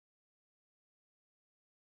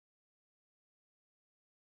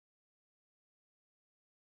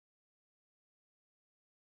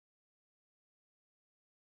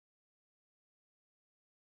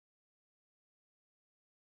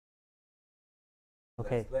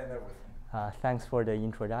Okay. Explain everything. Thanks for the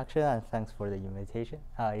introduction and thanks for the invitation.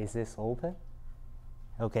 Is this open?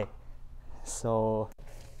 Okay. So,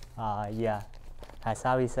 yeah, as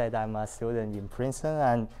Avi said, I'm a student in Princeton,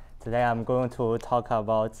 and today I'm going to talk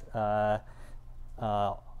about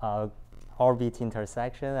orbit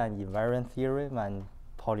intersection and invariant theorem and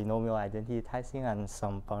polynomial identity testing and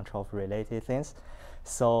some bunch of related things.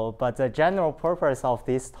 So, but the general purpose of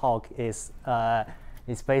this talk is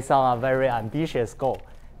based on a very ambitious goal.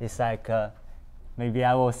 It's like, maybe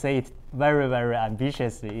I will say it very, very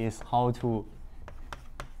ambitiously, is how to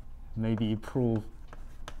maybe prove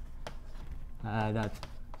that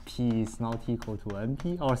P is not equal to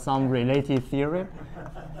NP or some related theorem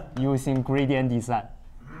using gradient design.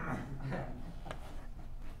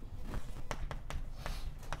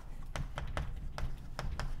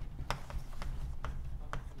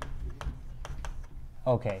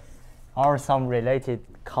 Okay, or some related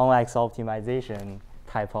convex optimization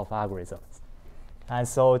type of algorithms. And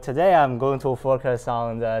so today I'm going to focus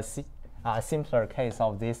on the simpler case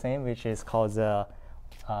of this thing, which is called the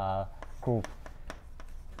group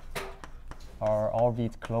or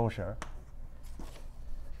orbit closure.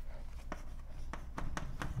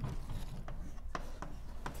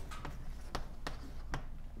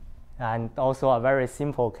 And also a very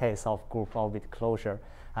simple case of group orbit closure.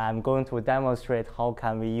 I'm going to demonstrate how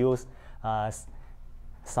can we use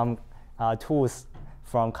some tools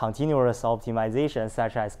from continuous optimization,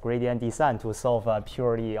 such as gradient descent, to solve a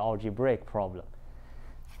purely algebraic problem.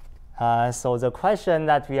 So the question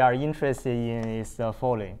that we are interested in is the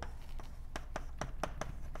following.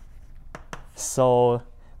 So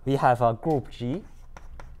we have a group G,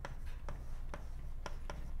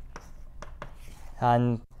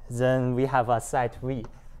 and then we have a set V.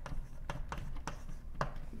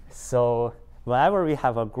 So whenever we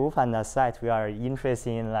have a group and a set, we are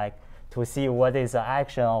interested in to see what is the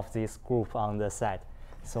action of this group on the set.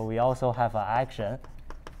 So we also have an action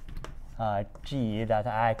G that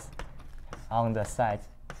acts on the set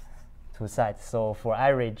to set. So for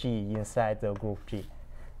every G inside the group G.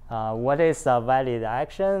 What is the valid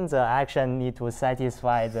action? The action needs to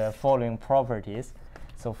satisfy the following properties.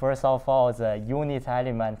 So first of all, the unit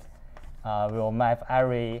element will map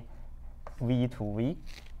every V to V.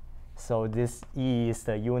 So this E is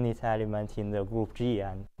the unit element in the group G,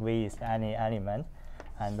 and V is any element.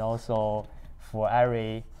 And also for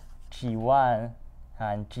every G1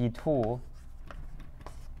 and G2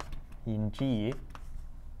 in G,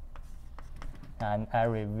 and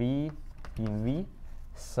every V in V.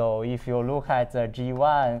 So if you look at the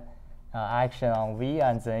G1 action on V,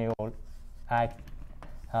 and then you act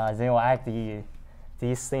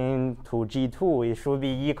this thing to G2, it should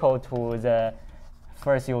be equal to the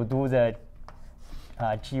first you do the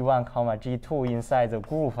G1 comma G2 inside the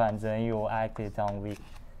group, and then you act it on V.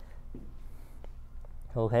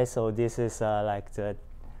 Okay, so this is like the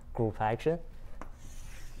group action.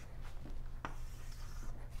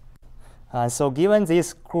 So given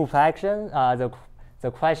this group action,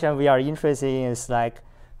 the question we are interested in is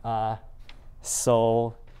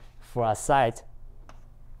so for a set,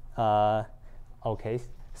 okay,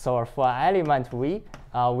 so for element V,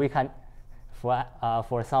 we can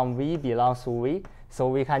for some V belongs to V, so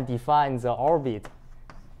we can define the orbit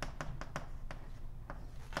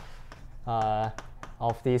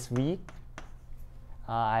of this V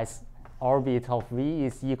as orbit of V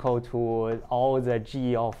is equal to all the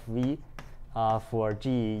G of V for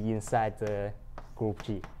G inside the group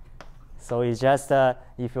G. So it's just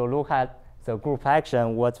if you look at the group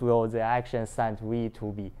action, what will the action send V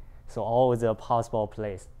to be? So all the possible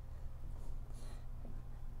places.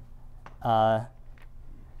 And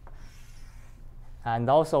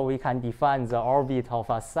also we can define the orbit of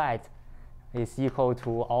a set is equal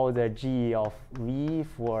to all the G of V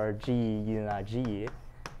for G in a G,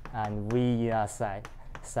 and V in a set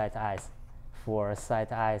S for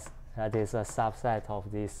set S that is a subset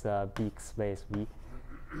of this big space V.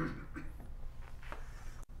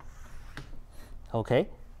 Okay.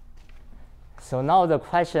 So now the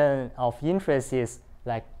question of interest is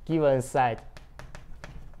given set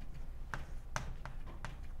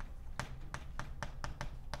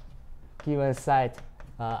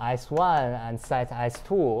S1 and set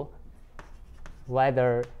S2,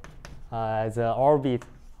 whether the orbit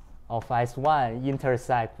of S1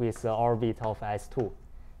 intersect with the orbit of S2.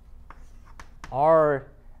 Or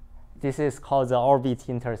this is called the orbit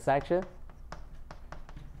intersection.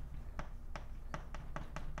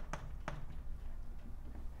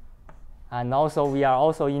 And also we are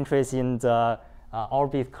also interested in the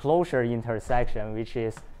orbit closure intersection, which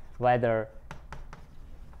is whether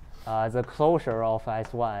the closure of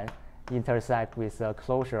S1 intersect with the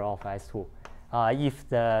closure of S2. If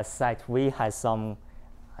the set V has some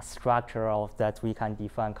structure of that we can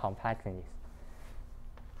define compactness.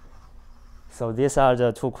 So these are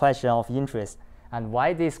the two questions of interest. And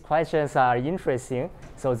why these questions are interesting?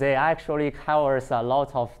 So they actually covers a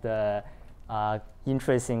lot of the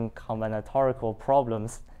interesting combinatorial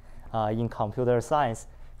problems in computer science.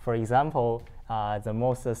 For example, the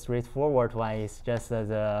most straightforward one is just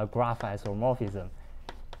the graph isomorphism.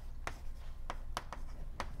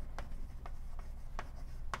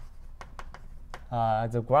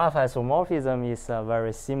 The graph isomorphism is a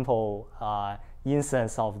very simple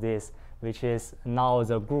instance of this, which is now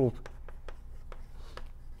the group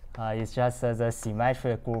is just the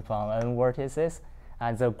symmetric group on n vertices,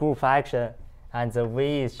 and the group action and the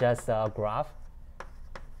V is just a graph,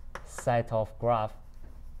 set of graph,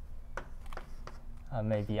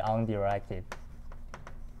 maybe undirected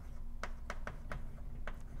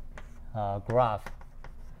graph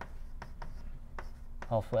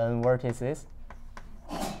of n vertices.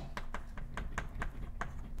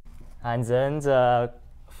 And then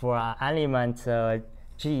for an element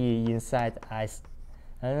G inside S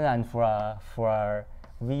n, and for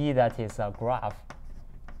V that is a graph,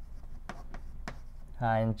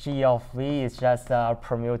 and G of V is just a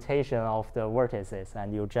permutation of the vertices,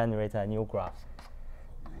 and you generate a new graph.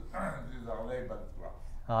 These are labeled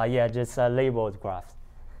graphs. Yeah, just a labeled graph.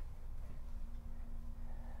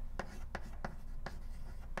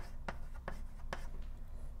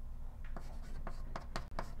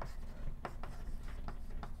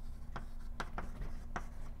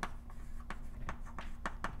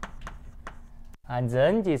 And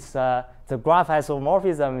then this, the graph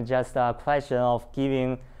isomorphism is just a question of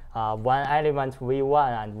giving one element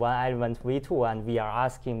V1 and one element V2, and we are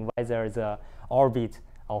asking whether the orbit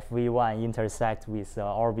of V1 intersect with the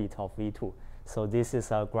orbit of V2. So this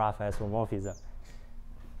is a graph isomorphism.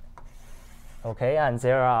 Okay, and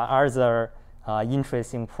there are other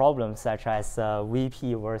interesting problems such as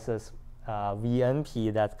VP versus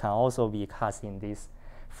VNP that can also be cast in this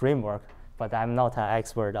framework, but I'm not an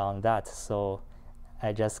expert on that, so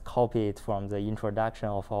I just copy it from the introduction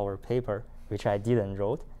of our paper, which I didn't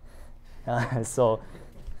wrote.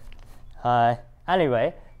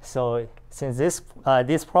 Anyway, so since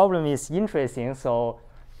this problem is interesting, so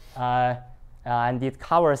and it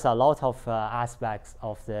covers a lot of aspects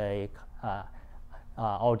of the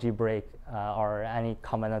algebraic or any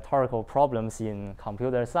combinatorial problems in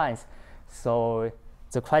computer science. So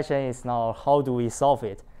the question is now, how do we solve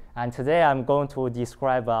it? And today I'm going to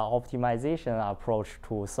describe an optimization approach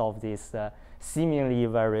to solve this seemingly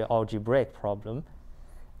very algebraic problem.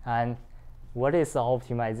 And what is the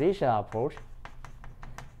optimization approach?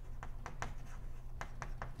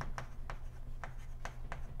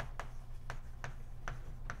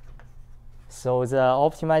 So the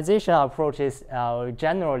optimization approach is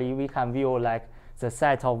generally we can view like the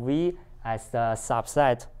set of V as the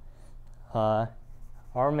subset,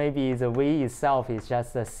 or maybe the V itself is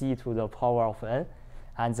just a C to the power of n,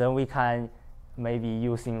 and then we can maybe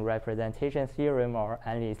using representation theorem or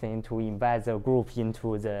anything to embed the group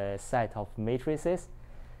into the set of matrices,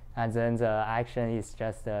 and then the action is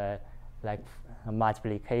just like a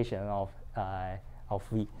multiplication of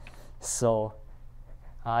V. So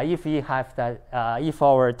if we have that, if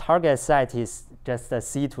our target set is just a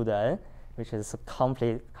C to the n, which is a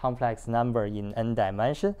complex number in n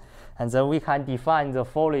dimension, and then we can define the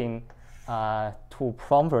following two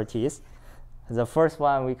properties. The first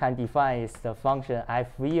one we can define is the function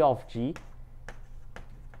fv of g,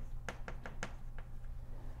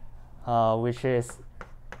 which is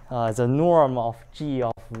the norm of g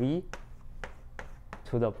of v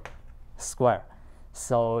to the square.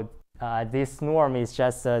 So this norm is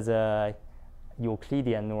just the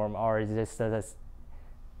Euclidean norm, or just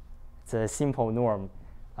the simple norm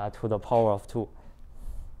to the power of 2.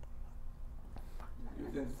 You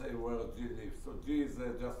didn't say where G lives. So G is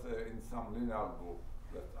just in some linear group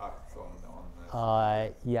that acts on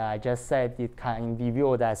yeah, I just said it can be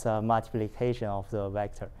viewed as a multiplication of the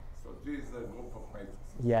vector. So G is a group of matrices.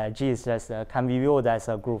 Yeah, G is just can be viewed as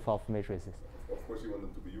a group of matrices. Of course, you want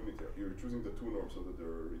them to be unitary. You're choosing the two norms so that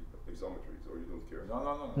they're isometries, or you don't care?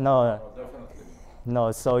 No, definitely.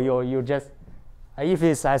 No, so you just, if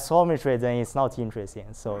it's isometry, then it's not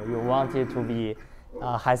interesting. So you want it to be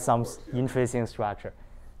has some interesting structure.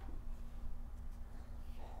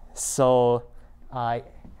 So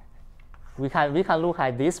we can look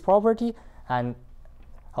at this property, and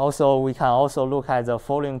also we can also look at the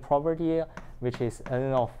following property, which is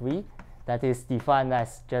n of v, that is defined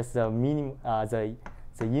as just the minimum, the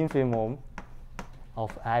infimum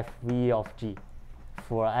of fv of g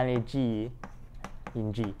for any G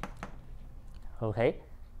in G. Okay,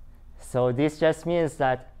 so this just means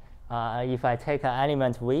that if I take an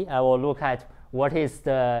element V, I will look at what is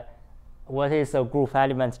the group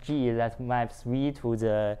element G that maps V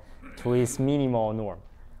to its minimal norm.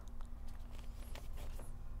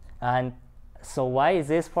 And so why is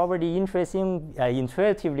this property interesting?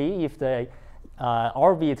 Intuitively, if the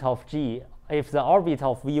orbit of G, if the orbit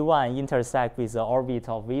of V1 intersect with the orbit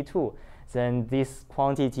of V2, then this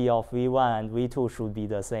quantity of V1 and V2 should be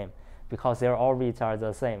the same because their orbits are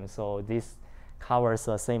the same. So this covers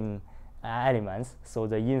the same elements. So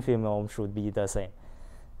the infimum should be the same.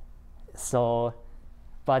 So,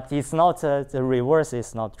 but it's not, the reverse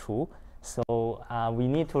is not true. So we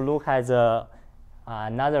need to look at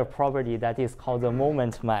another property that is called the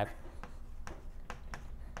moment map,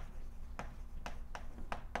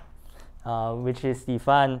 which is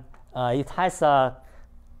defined, it has a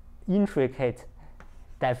intricate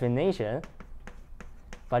definition,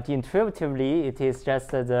 but intuitively it is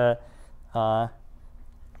just the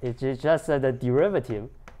derivative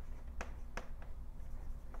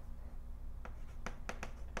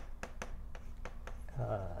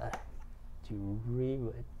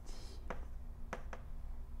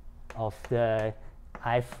of the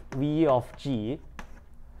v of G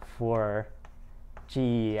for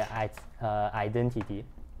G at identity.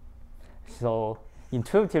 So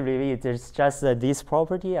intuitively, it is just this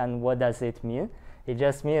property, and what does it mean? It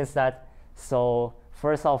just means that, so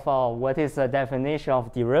first of all, what is the definition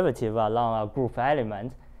of derivative along a group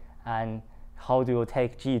element, and how do you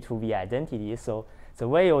take G to be identity? So the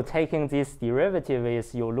way you're taking this derivative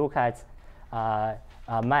is you look at a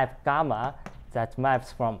map gamma that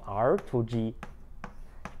maps from R to G.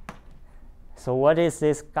 So what is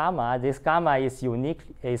this gamma? This gamma is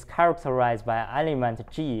is characterized by element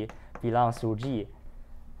G belongs to G,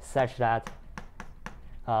 such that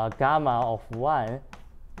gamma of 1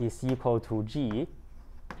 is equal to G,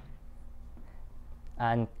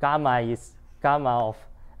 and gamma of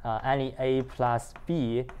any A plus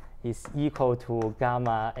B is equal to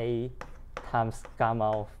gamma A times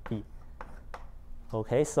gamma of B.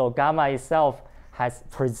 Okay, so gamma itself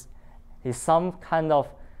is some kind of,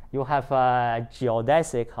 you have a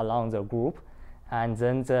geodesic along the group, and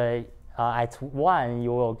then at 1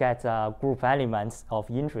 you will get group elements of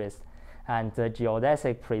interest, and the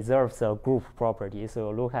geodesic preserves the group property.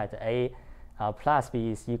 So look at A plus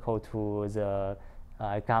B is equal to the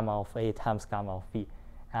gamma of A times gamma of B.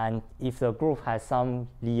 And if the group has some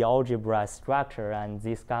Lie algebra structure and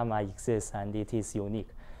this gamma exists and it is unique.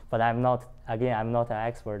 But I'm not an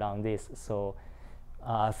expert on this. So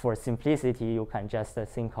for simplicity, you can just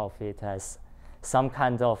think of it as some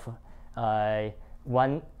kind of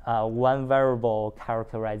one variable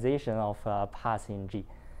characterization of a path in G.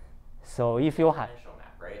 So if you have,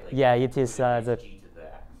 right? Like yeah, it is G to the X.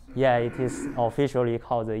 Yeah, it is officially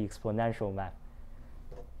called the exponential map.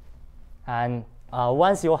 And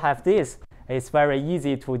once you have this, it's very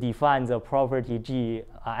easy to define the property G,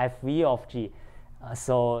 Fv of G.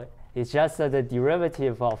 So it's just the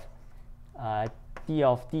derivative of d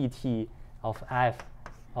of dt of f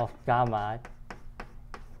of gamma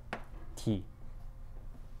t.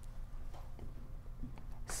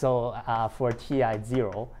 So for t at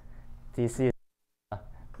 0, this is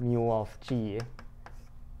mu of G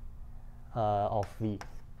of v,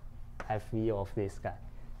 Fv of this guy.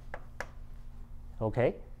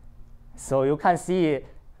 Okay, so you can see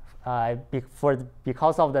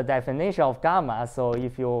because of the definition of gamma, so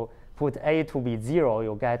if you put A to be 0,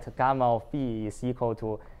 you get gamma of B is equal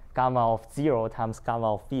to gamma of 0 times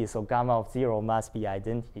gamma of B. So gamma of 0 must be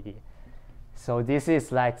identity. So this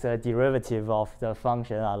is like the derivative of the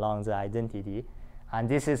function along the identity. And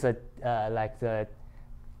this is like the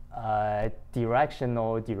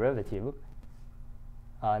directional derivative.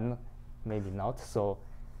 Maybe not. So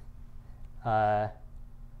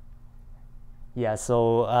yeah,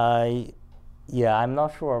 so yeah, I'm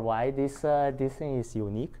not sure why this thing is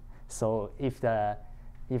unique. So if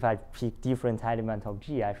I pick different element of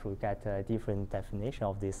G, I should get a different definition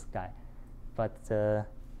of this guy. But yeah.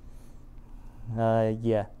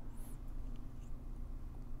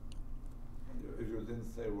 You didn't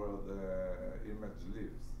say where the image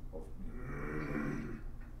lives of me.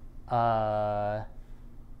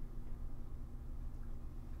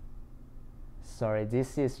 Sorry,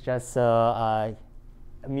 this is just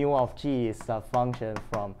mu of G is a function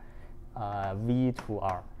from V to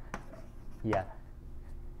R. Yeah.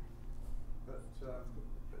 But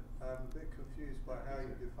I'm a bit confused by how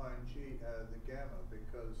you define G, the gamma,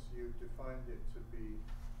 because you defined it to be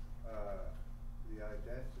the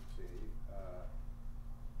identity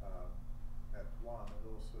at 1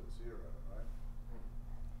 and also at 0,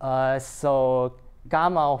 right? So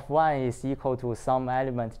gamma of 1 is equal to some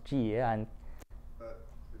element g, and But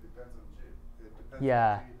it depends on G. It depends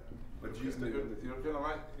yeah. on G then. But G is the identity. You can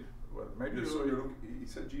write it, well, maybe So you he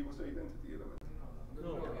said G was the identity element.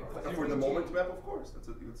 No, For the moment map, of course, it's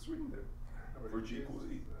written there. For G equals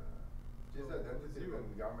E. G's identity when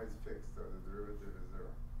gamma is fixed, so the derivative is 0.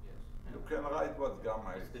 You can write what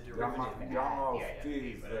gamma is. It's the Gamma, derivative. gamma of Yeah, t yeah,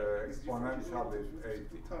 is whatever. exponential with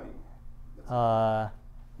 80. Time.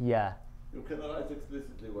 Yeah. You can write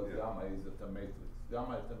explicitly what Yeah. gamma is at a matrix.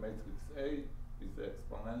 Gamma at the matrix A is the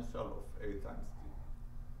exponential of A times t.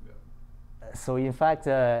 Yeah. So in fact,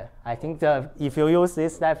 I think if you use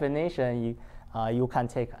this definition, you can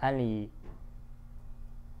take any.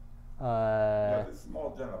 Yeah, it's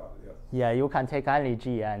more general, yes. Yeah, you can take any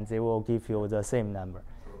g, and they will give you the same number.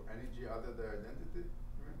 So any G other than identity?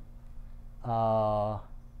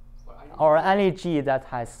 Or any g that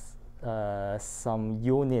has some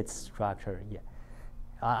unit structure. Yeah,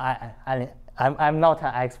 I'm not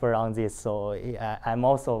an expert on this, so I'm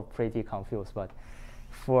also pretty confused. But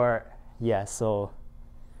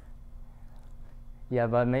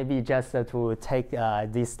but maybe just to take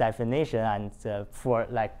this definition and for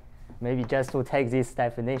like maybe just to take this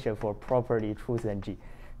definition for properly chosen g. Yeah,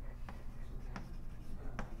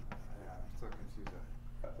 I'm still confused.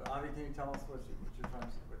 So Avi, can you tell us what you're trying to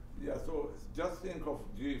say? Yeah, so just think of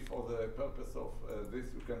G for the purpose of this.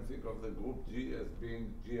 You can think of the group G as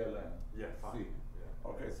being GLN. Yeah, fine. C. Yeah.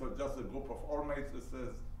 Okay, so just a group of all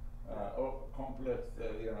matrices, or complex,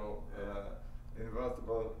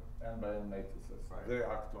 invertible n by n matrices. Right. They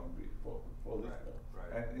act on B for this.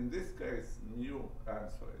 Right. And in this case, in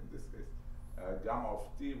this case, gamma of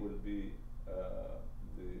t will be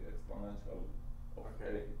the exponential of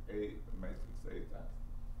Okay. A matrix A times.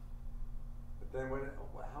 But then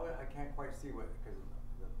how I can't quite see what, because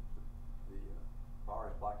the bar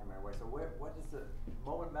is blocking my way. So what does the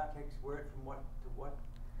moment map takes where from what to what?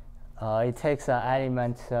 It takes an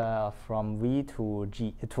element from V to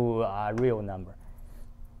G to a real number.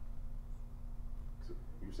 So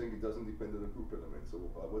you're saying it doesn't depend on the group element, so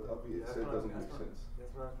what Avi That's said what doesn't I'm- make sense.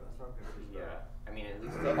 That's what I'm confused about. Yeah, I mean, at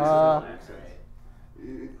least That it's Uh, makes sense. right?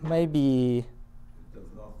 Maybe. It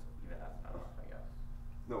does not. Yeah, I guess.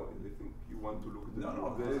 No, I think you want to look at the No,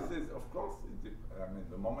 group this element. is, of course, I mean,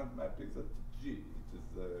 the moment map is at G. It is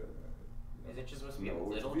Is it just supposed to be a No,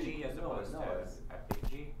 it's little big. g as No, opposed no, to it's- a big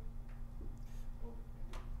G?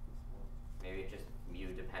 Maybe it just mu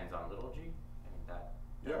depends on little g? I mean, that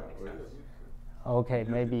Yeah, makes well, sense. Okay, mu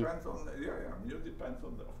maybe. depends on, mu depends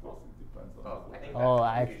on, of course, it depends on. Oh, the I think Oh, that's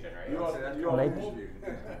I- confusion, right? You are- That's you are maybe- moving.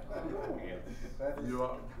 That is You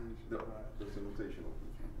are- confusion, No, right. that's a notational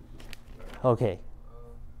confusion. Okay.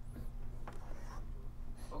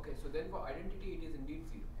 Okay, so then for identity it is indeed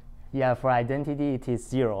 0. Yeah, for identity it is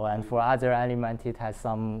 0, and for other element it has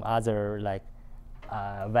some other like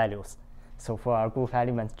values. So for our group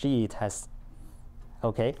element G it has.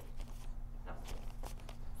 Okay. No.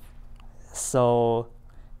 So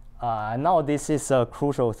now this is a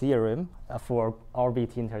crucial theorem for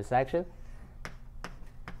orbit intersection.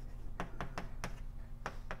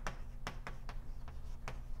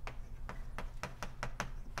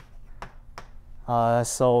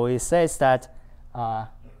 So it says that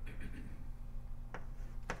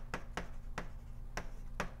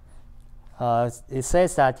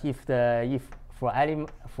if for every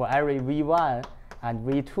v1 and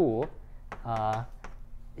v2,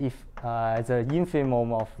 if the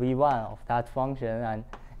infimum of v1 of that function and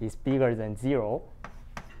is bigger than 0,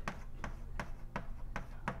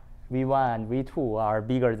 v1 and v2 are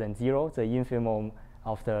bigger than 0, the infimum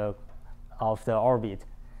of the orbit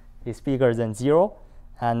is bigger than 0,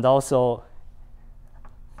 and also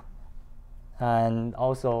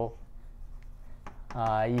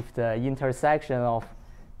if the intersection of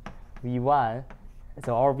v1,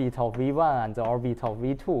 the orbit of v1 and the orbit of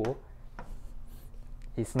v2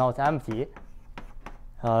 is not empty,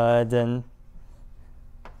 then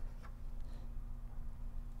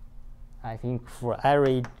I think for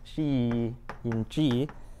every g in G,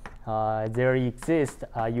 there exists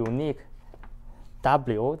a unique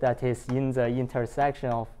W that is in the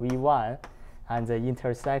intersection of v1 and the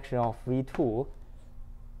intersection of v2,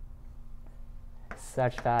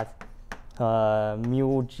 such that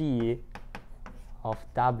mu G of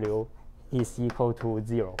W is equal to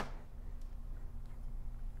 0.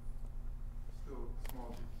 Still small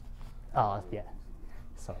g. Oh, yeah.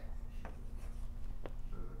 Sorry.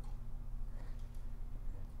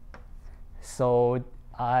 So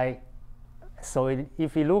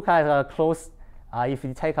if you look at if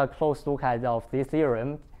you take a close look at of this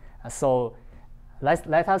theorem, so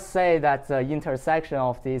let us say that the intersection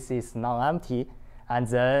of this is non-empty, and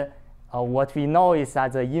then what we know is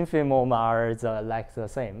that the infimum are the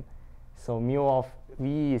same. So mu of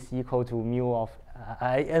v is equal to mu of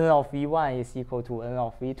n of v1 is equal to n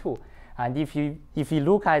of v2. And if you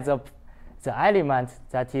look at the element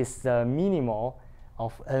that is the minimal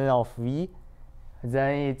of n of v,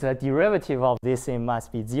 then the derivative of this thing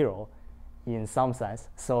must be 0 in some sense.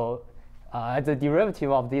 So the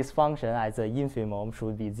derivative of this function as the infimum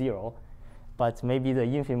should be 0. But maybe the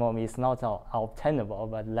infimum is not obtainable,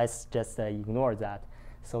 but let's just ignore that.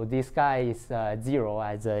 So this guy is 0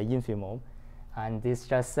 as the infimum. And this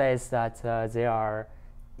just says that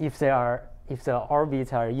if the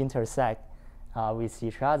orbits are intersect with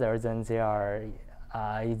each other, then they are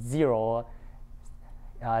 0.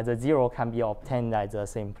 The 0 can be obtained at the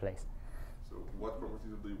same place. So what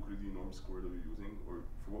properties of the Euclidean norm squared are you using, or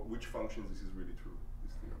for which functions this is really true,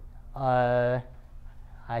 this theorem?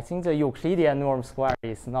 I think the Euclidean norm square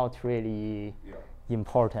is not really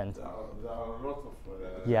important. There are a lot of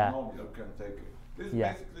norms you can take. This is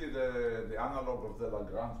basically the analog of the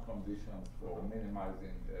Lagrange conditions for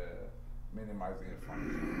minimizing a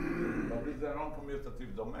function. But it's a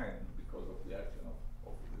non-commutative domain because of the action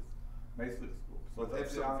of this matrix group. So but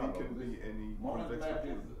that's F sub v can be any moment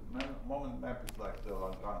map is like the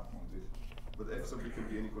Lagrange condition. But F sub v can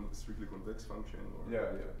be any strictly convex function? Or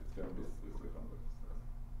Yeah, it can be strictly convex.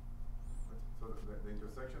 So the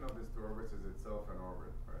intersection of these two orbits is itself an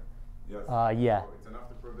orbit, right? Yes. Yeah. So it's enough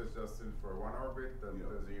to prove this just for one orbit that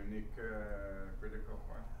there's a unique critical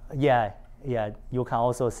point? Yeah, you can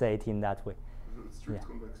also say it in that way. Strict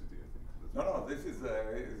convexity, I think. No, this is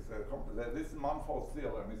this Mumford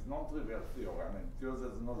theorem is non-trivial theorem, and it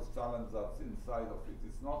uses no challenge that's inside of it.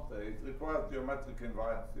 It's not. It requires geometric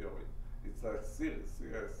invariant theory. It's a serious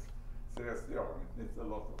theorem. It needs a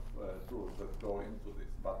lot of tools that go into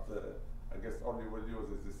this, but I guess all you will use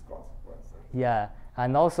is this consequence. Yeah,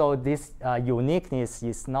 and also this uniqueness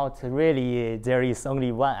is not really, there is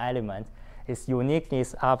only one element. It's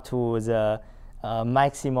uniqueness up to the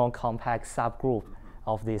maximum compact subgroup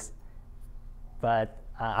of this. But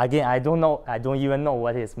again, I don't even know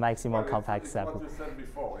what is maximum compact subgroup. What you said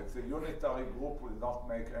before, it's a unitary group will not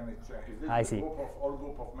make any change. If it's a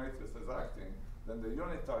group of matrices acting, then the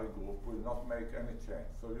unitary group will not make any change.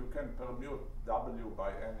 So you can permute W by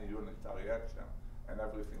any unitary action, and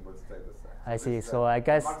everything will stay the same. I see. So I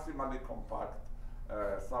guess maximally compact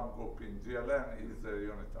subgroup in GLN is a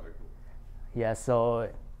unitary group. Yeah. So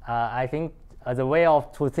I think the way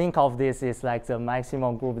to think of this is like the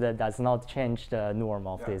maximum group that does not change the norm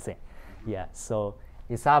of this thing. Yeah. So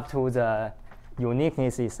it's up to the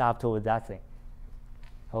uniqueness is up to that thing.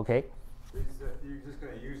 Okay. You're just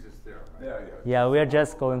going to use this theorem, right? Yeah, we're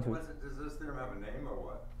just going to. Does this theorem have a name or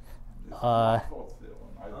what? This is Mumford's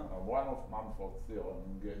theorem. I don't know. One of Mumford's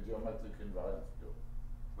theorem, geometric invariance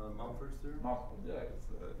theorem. Mumford's theorem? Mumford, yeah.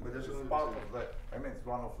 But It's part of the. I mean, it's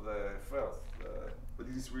one of the first. But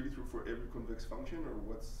is this really true for every convex function, or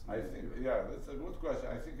what's? I think, that's a good question.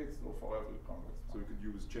 I think it's true for every convex function. So you could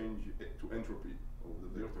use change to entropy of the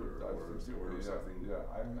vector or something. Yeah,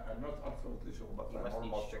 I'm not absolutely sure, but You I'm must need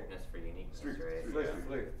almost strictness for uniqueness, Strict, right?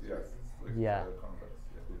 Strict, yes. Strict, Yeah. Convex,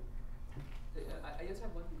 yeah. I just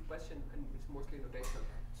have one question, and it's mostly notational.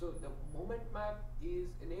 So the moment map is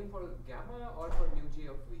a name for gamma or for mu g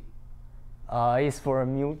of v? It's for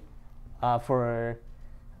mu,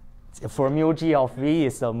 for mu g of v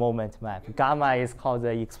is the moment map. Gamma is called the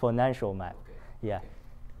exponential map. Okay. Yeah.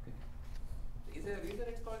 Okay. Is there a reason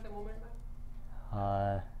it's called the moment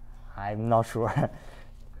map? I'm not sure.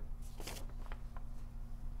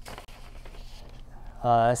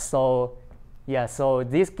 So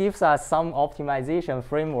this gives us some optimization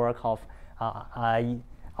framework of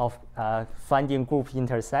finding group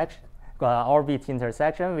intersection, orbit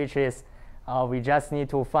intersection, which is we just need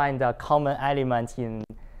to find a common element in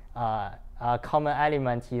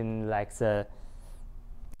like the.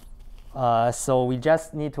 So we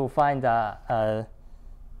just need to find a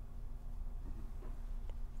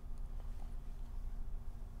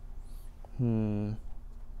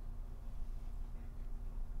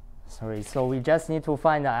Sorry, so we just need to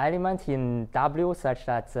find an element in W such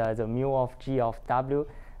that the mu of G of W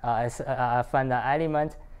find an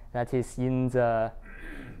element that is in the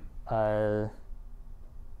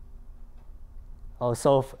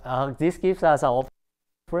this gives us a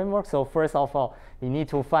framework. So first of all, we need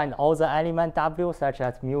to find all the element W such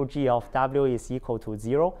that mu G of W is equal to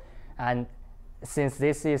 0. And since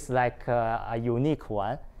this is like a unique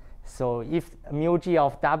one, so if mu G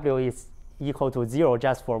of W is equal to 0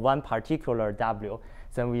 just for one particular W,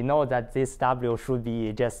 then we know that this W should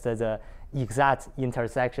be just the exact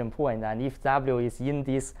intersection point, and if W is in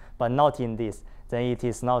this but not in this, then it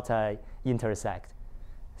is not a intersect.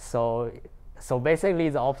 So basically,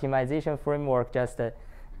 the optimization framework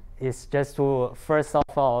is just to, first of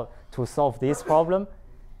all, to solve this problem,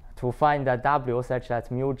 to find a W such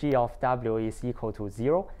that mu G of W is equal to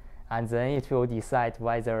 0, and then it will decide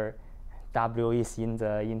whether W is in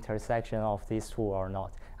the intersection of these two or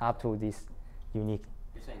not, up to this unique.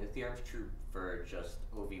 You're saying the theorem is true for just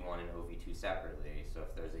OV1 and OV2 separately, so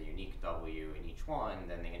if there's a unique W in each one,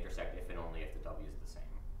 then they intersect if and only if the W is the same.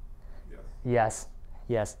 Yes.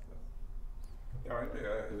 Yes. Yeah,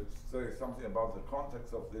 maybe say something about the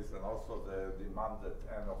context of this, and also the demand that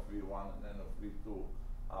n of v1 and n of v2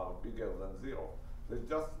 are bigger than 0. There's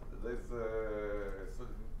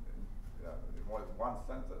one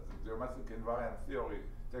sentence. The geometric invariant theory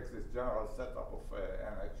takes this general setup of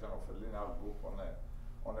an action of a linear group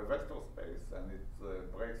on a vector space, and it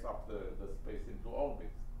breaks up the space into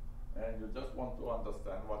orbits. And you just want to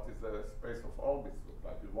understand what is the space of orbits look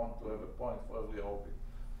like. You want to have a point for every orbit.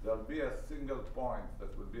 There'll be a single point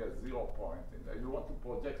that will be a 0 point in there. You want to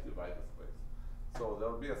projectivize the space. So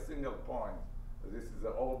there'll be a single point. This is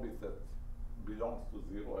an orbit that belongs to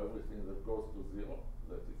 0. Everything that goes to 0,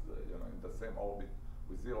 that is in the same orbit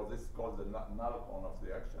with 0. This is called the null cone of the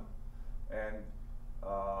action. And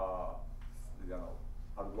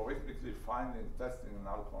algorithmically testing the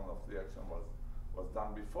null cone of the action was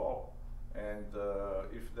done before. And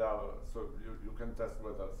if there are, so you can test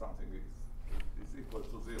whether something is equal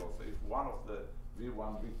to 0. So if one of the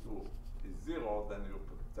v1, v2 is 0, then you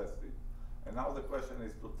test it. And now the question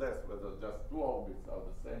is to test whether just two orbits are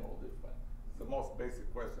the same or different. It's the most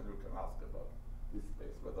basic question you can ask about this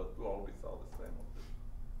space, whether two orbits are the same or different.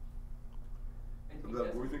 So the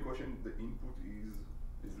algorithmic question, the input is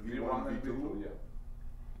v1 and v2,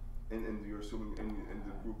 yeah. And you're assuming, and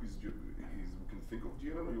the group is we can think of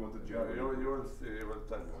GLN, or you want the GLN? You will see, you will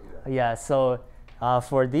tell you. Yeah, so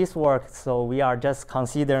for this work, so we are just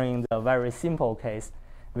considering the very simple case,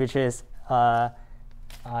 which is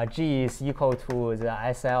G is equal to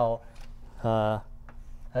the SL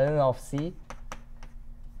n of C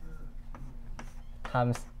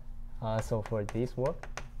times, so for this work,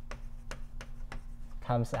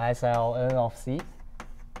 times SL n of C.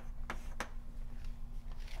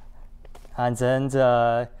 And then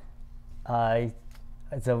the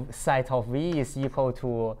set of V is equal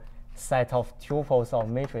to set of tuples of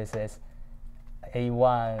matrices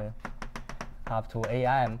A1 up to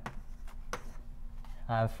AM.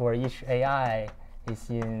 And for each AI is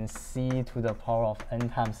in C to the power of n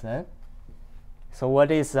times n. So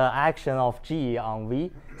what is the action of G on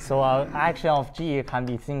V? So action of G can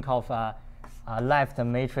be think of a left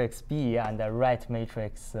matrix B and a right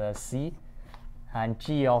matrix C. And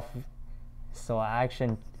G of, so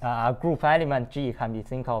action, a group element G can be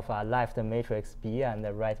think of a left matrix B and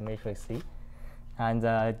a right matrix C. And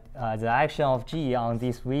the action of G on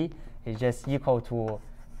this V is just equal to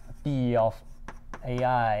B of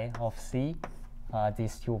AI of C,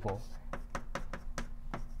 this tuple.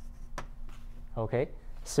 Okay,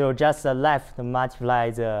 so just left multiply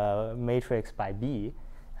the matrix by B,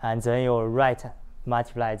 and then your right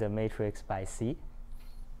multiply the matrix by C.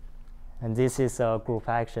 And this is a group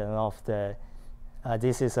action of the,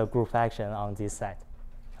 this is a group action on this set.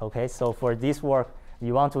 Okay, so for this work,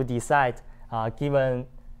 you want to decide, given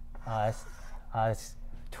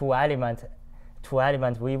two element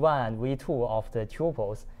V1 and V2 of the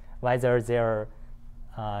tuples, whether their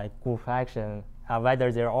group action,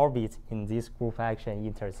 whether their orbits in this group action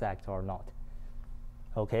intersect or not.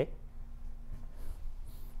 Okay.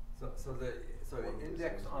 So the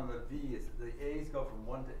index on the V is the A's go from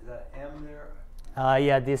 1 to, is that M there?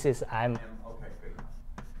 Yeah, this is M. Okay, great.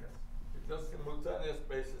 Yes. It's just simultaneous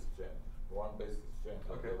basis change. One basis change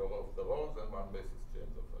of the rows and one basis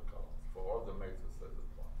change of the columns for all the matrices at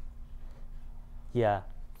once. Yeah.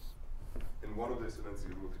 And one of the let's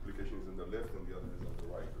see, multiplication is on the left and the other is on the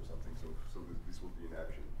right or something. So this will be in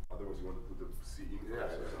action. Otherwise, you want to put the C in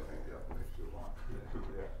first or something. Yeah, if you want.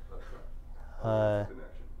 Yeah, that's right. In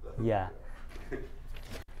action. Yeah.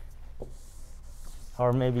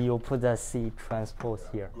 Or maybe you put the C transpose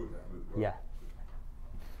here. Good. Yeah.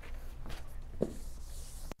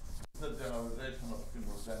 It's a generalization of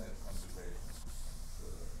simultaneous computation.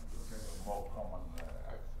 It's a more common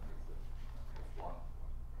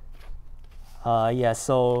action. Yeah,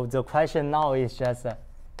 so the question now is just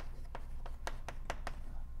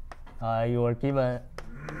you are given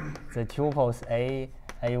the tuples A,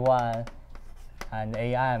 A1, and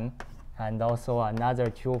AM, and also another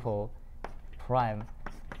tuple prime,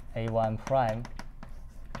 A1 prime,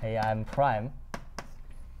 AM prime,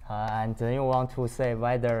 and then you want to say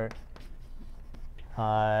whether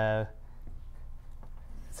the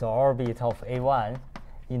orbit of A1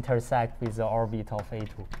 intersect with the orbit of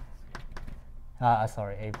A2.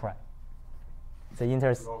 Sorry, A prime. The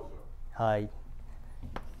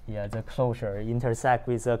the closure intersect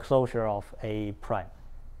with the closure of A prime,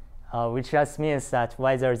 which just means that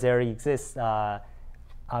whether there exists a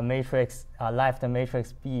matrix, left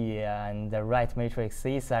matrix B and the right matrix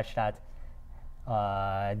C such that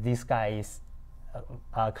this guy is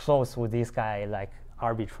close with this guy like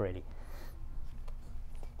arbitrarily.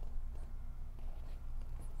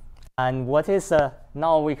 And what is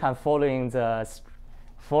now we can follow the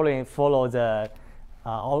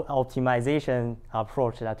optimization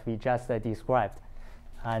approach that we just described.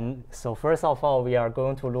 And so first of all, we are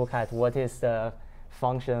going to look at what is the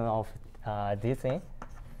function of this thing.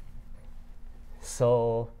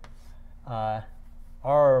 So,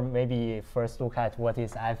 or maybe first look at what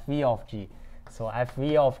is fv of g. So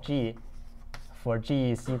fv of g for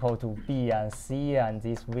g is equal to b and c, and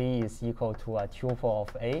this v is equal to a tuple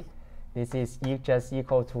of a. This is just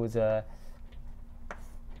equal to the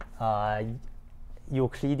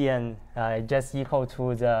Euclidean, just equal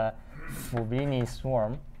to the Frobenius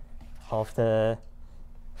norm of the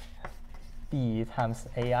B times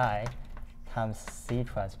AI times C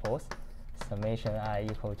transpose, summation I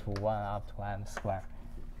equal to 1 up to m squared.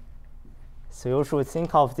 So you should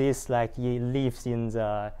think of this like it lives in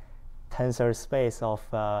the tensor space of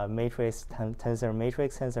matrix, tensor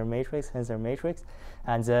matrix, tensor matrix, tensor matrix,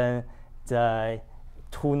 and then the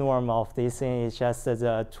two norm of this thing is just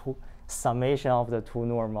the summation of the two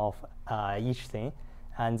norm of each thing,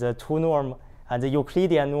 and the two norm and the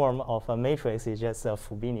Euclidean norm of a matrix is just a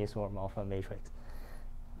Frobenius norm of a matrix.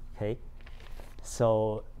 Okay,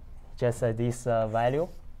 so just this value,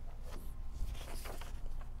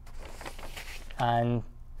 and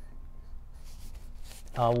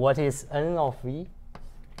what is n of v?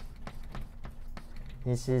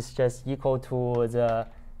 This is just equal to the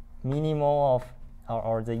minimum of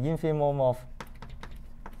or the infimum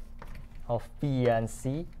of B and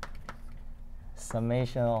C,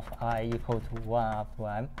 summation of I equal to 1 up to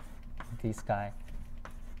m, this guy.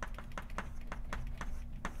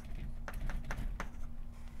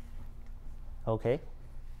 Okay.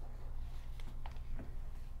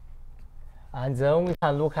 And then we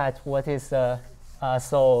can look at what is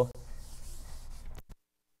so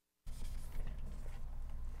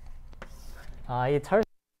it turns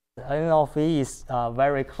out n of v is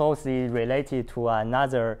very closely related to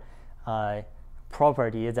another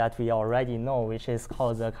property that we already know, which is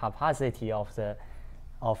called the capacity of the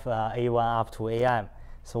A1 up to AM.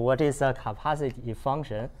 So what is the capacity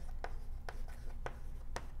function?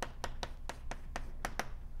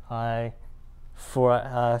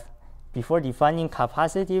 Before defining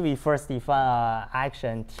capacity, we first define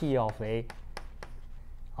action T of a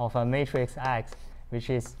matrix X, which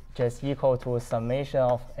is just equal to summation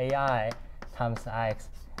of AI times X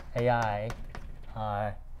AI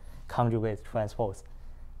conjugate transpose.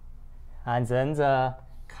 And then the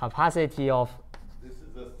capacity of this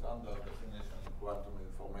is the standard definition in quantum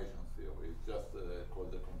information theory. It's just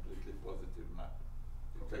called a completely positive map.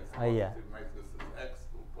 It takes positive matrices X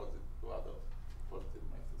to other positive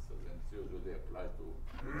matrices, and it's usually applied to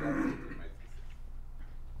density matrices.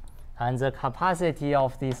 And the capacity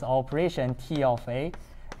of this operation T of A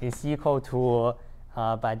is equal to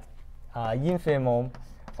infimum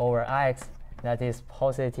over X that is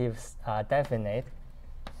positive definite,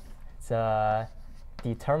 the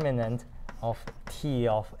determinant of T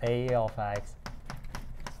of A of X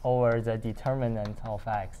over the determinant of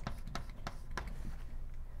X.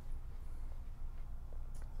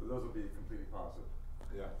 So those will be completely positive.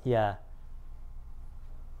 Yeah.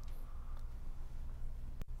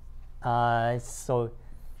 So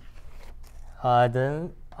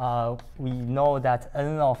then we know that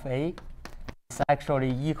n of A is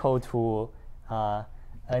actually equal to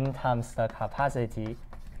n times the capacity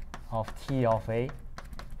of T of A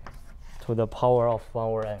to the power of 1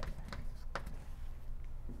 over n.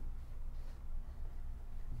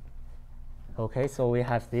 Okay, so we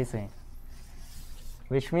have this thing,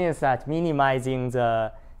 which means that minimizing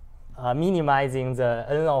the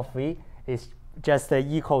n of v is just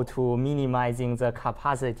equal to minimizing the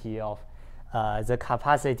capacity of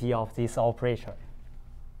this operator.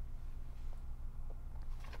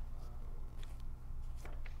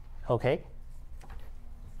 Okay.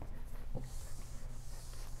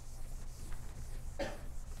 Is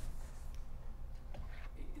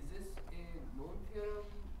this a known theorem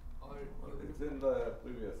or? Well, it's in the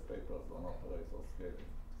previous papers on operator scaling.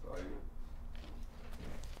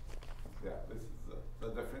 So this is the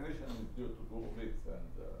definition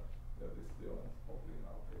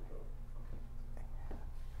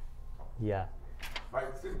Yeah.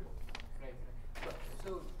 Quite simple. Right.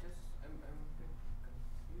 So just I'm a bit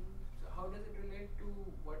confused. So how does it relate to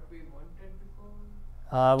what we wanted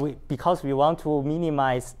before? Because we want to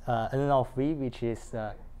minimize n of v, which is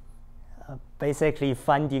basically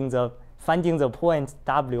finding the point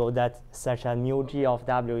w that such a mu g of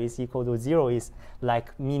w is equal to 0 is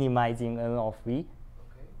like minimizing n of v. Okay.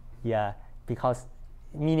 Yeah, because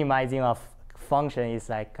minimizing a function is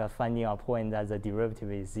like finding a point that the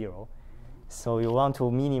derivative is 0. So you want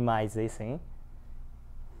to minimize this thing.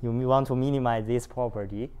 You want to minimize this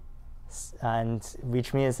property, and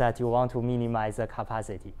which means that you want to minimize the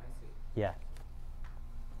capacity. I see. Yeah.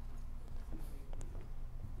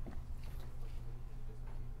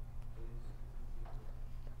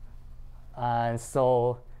 And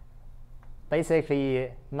so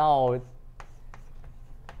basically now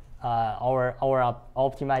our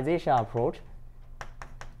optimization approach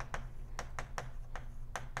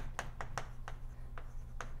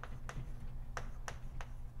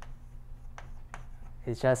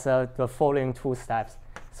is just the following two steps.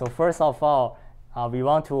 So first of all, we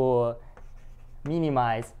want to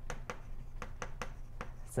minimize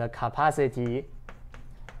the capacity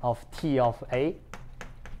of T of A.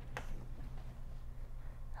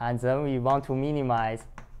 And then we want to minimize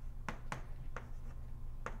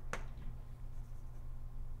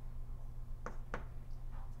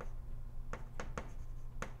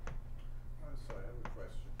sorry, I have a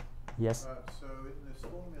question. yes. So in this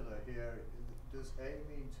formula here, does A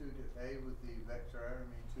mean A with the vector arrow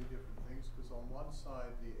mean two different things? Because on one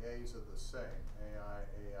side the A's are the same,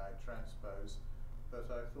 AI transpose, but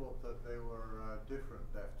I thought that they were different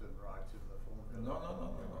left and right in the formula.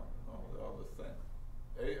 No, they are the same.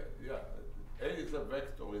 A is a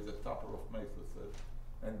vector with a tuple of matrices,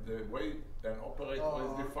 and the way an operator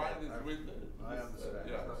is defined is with I understand.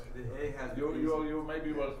 yeah. So the A has You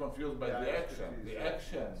maybe were confused by Yeah, the I was action. confused, The yeah.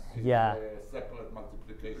 action is Yeah. a separate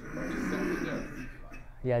multiplication, but it's something else.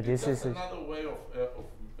 Yeah, this It's just is another way of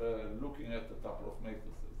looking at the tuple of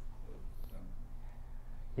matrices.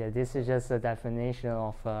 yeah, this is just a definition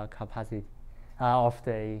of capacity of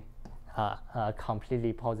the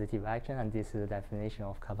completely positive action, and this is the definition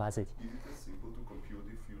of capacity. Is it as simple to compute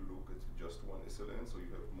if you look at just one SLN, so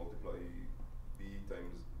you have multiply B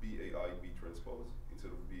times BAI B transpose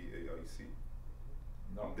instead of BAIC?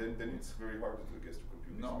 No. And then it's very hard to, I guess, to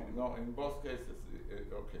compute this minimum. No, in both cases,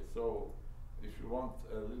 okay, so if you want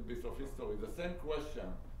a little bit of history, the same question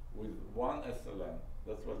with one SLN,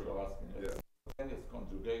 that's what you're asking. Yeah. Simultaneous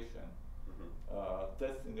conjugation,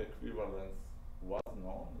 testing equivalence was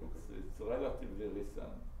known. It's relatively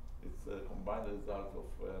recent. It's a combined result of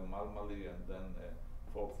Malmali and then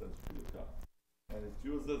Forbes and Spilka. And it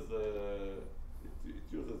uses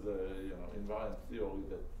invariant theory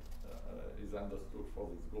that is understood for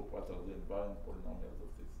this group. What are the invariant polynomials of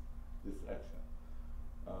this action?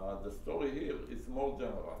 The story here is more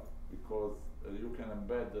general because you can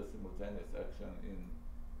embed the simultaneous action in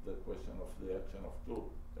the question of the action of two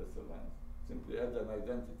SLNs. Simply add an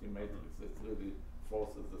identity matrix that really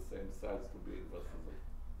forces the same sides to be inverses of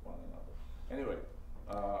one another. Anyway,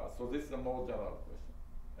 so this is a more general question.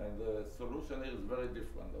 And the solution here is very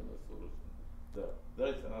different than the solution there.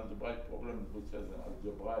 There is an algebraic problem which has an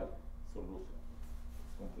algebraic solution.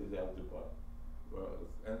 It's completely algebraic.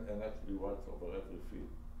 And actually works over every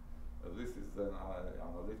field. This is an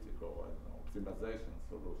analytical optimization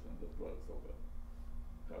solution that works over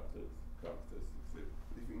characteristics.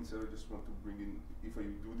 If instead I just want to bring in, if I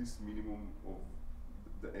do this minimum of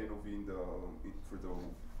the N of V for the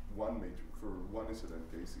one matrix, for one SLN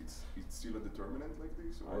case, it's still a determinant like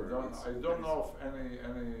this? Or I don't know of any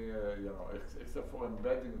except for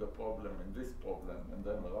embedding the problem in this problem and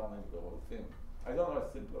then running the whole thing. I don't know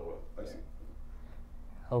a simpler way. I see.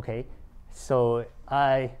 Okay, so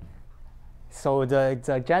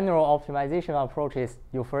the general optimization approach is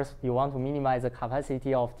you want to minimize the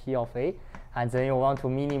capacity of T of A, and then you want to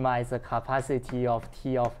minimize the capacity of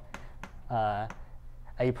T of A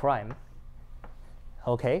prime.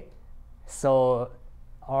 Okay, so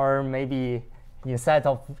or maybe instead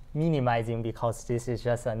of minimizing, because this is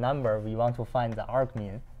just a number, we want to find the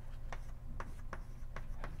argmin.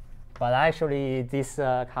 But actually, this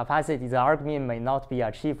capacity, the argmin may not be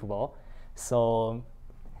achievable. So,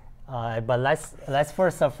 but let's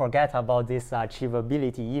first forget about this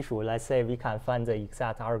achievability issue. Let's say we can find the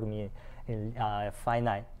exact argmin in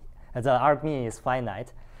finite. The argmin is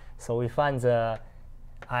finite, so we find the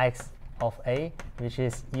x of A, which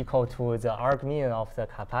is equal to the argmin of the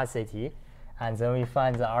capacity, and then we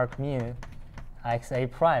find the argmin xa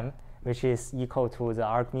prime, which is equal to the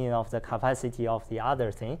argmin of the capacity of the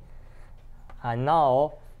other thing. And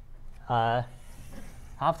now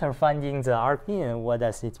after finding the argmin, what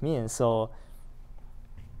does it mean? So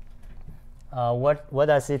what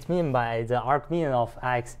does it mean by the argmin of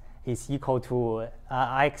x is equal to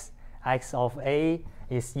x of a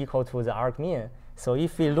is equal to the argmin? So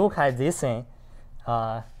if we look at this thing,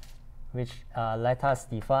 which let us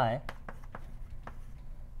define.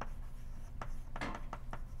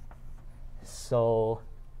 So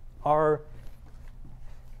our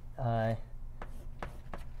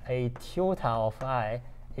a tilde of I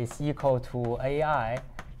is equal to ai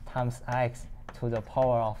times x to the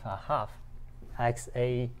power of a half,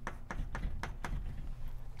 xa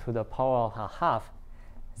to the power of a half.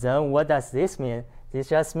 Then what does this mean? This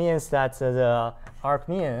just means that the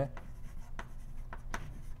argmin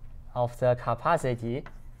of the capacity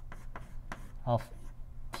of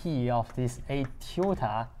P of this a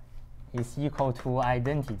tilde is equal to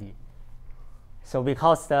identity. So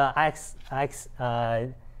because the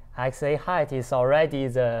xa height is already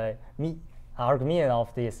the argmin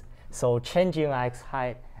of this, so changing x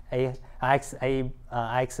height,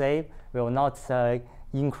 xa will not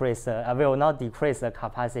will not decrease the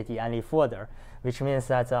capacity any further, which means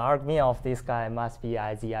that the argmin of this guy must be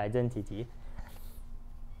the identity.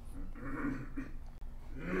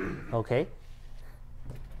 Okay.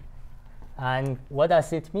 And what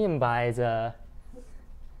does it mean by the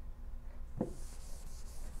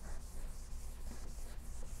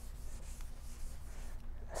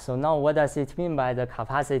So now what does it mean by the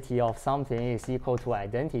capacity of something is equal to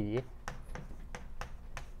identity?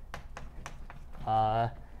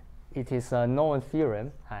 It is a known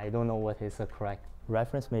theorem. I don't know what is the correct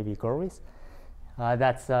reference, maybe Gurwitz.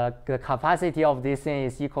 That's the capacity of this thing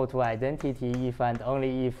is equal to identity if and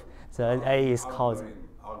only if the A is called.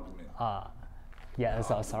 Yeah,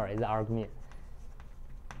 so sorry, the argmin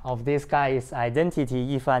of this guy is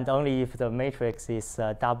identity if and only if the matrix is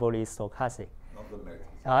doubly stochastic. Not the matrix.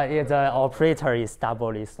 The operator is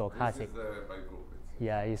doubly stochastic. This is by Gurwitz.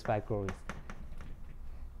 Yeah, it's by Gurwitz.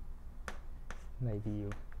 Maybe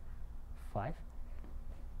 5.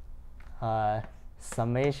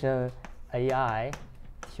 Summation AI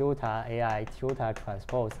tilde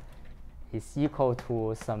transpose is equal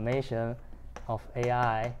to summation of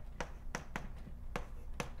AI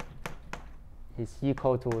is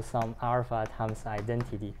equal to some alpha times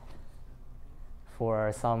identity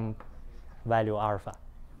for some value alpha.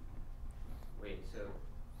 Wait, so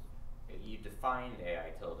you defined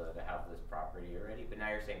AI tilde to have this property already, but now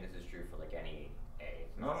you're saying this is true for like any A.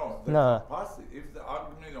 No. Capacity, if the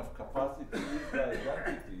argmin of capacity is the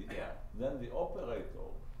identity, Yeah. then the operator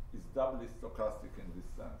is doubly stochastic in this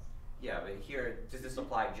sense. Yeah, but here, does this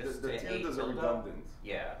apply just The to A tildes are tilde? redundant.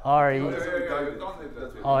 Yeah. Or You you don't need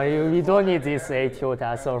that. you don't need this A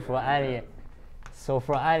tilde. So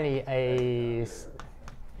for any A,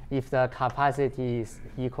 if the capacity is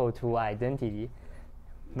equal to identity,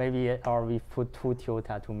 maybe or we put 2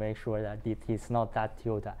 tilde to make sure that it is not that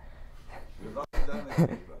tilde. You don't need any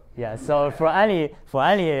tilde. Yeah. So for any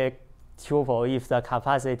tuple, if the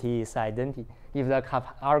capacity is identity, if the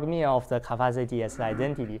argmin of the capacity is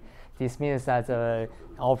identity, this means that the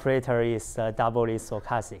operator is doubly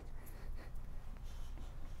stochastic.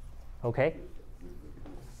 Okay.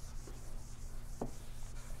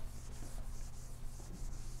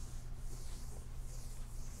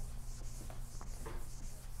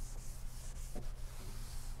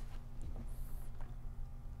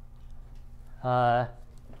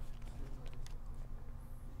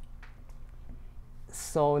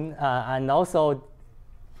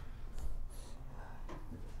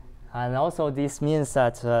 And also this means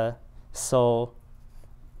that so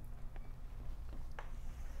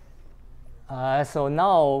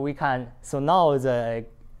now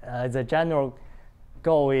the general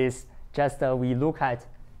goal is just we look at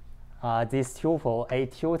this tuple A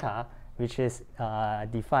tilde, which is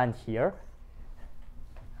defined here.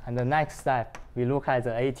 And the next step, we look at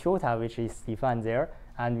the A tilde, which is defined there.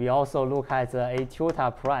 And we also look at the A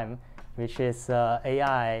tilde prime, which is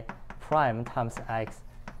AI prime times X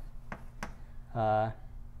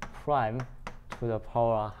prime to the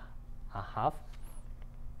power a half.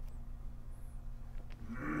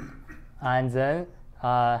 And then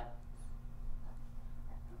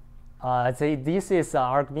this is the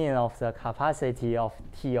argmin of the capacity of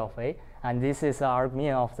T of A, and this is the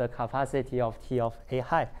argmin of the capacity of T of A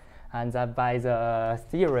height. And that by the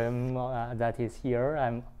theorem that is here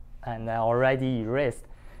and I already erased,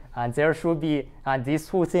 and there should be, and these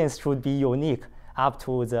two things should be unique up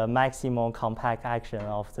to the maximum compact action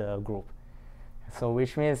of the group. So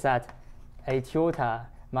which means that A tilde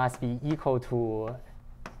must be equal to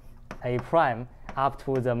A prime, up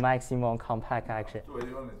to the maximum compact action. To a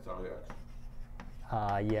unitary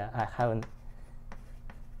action. Yeah, I haven't.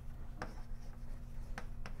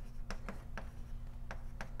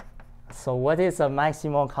 So what is the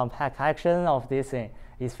maximum compact action of this thing?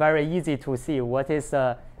 It's very easy to see what is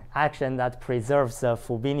the action that preserves the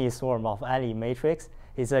Fubini norm of any matrix.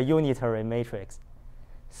 It's a unitary matrix.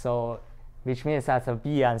 So which means that the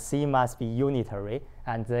B and C must be unitary,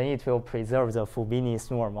 and then it will preserve the Fubini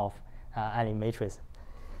norm of any matrix.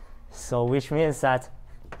 So which means that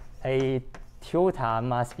A tilde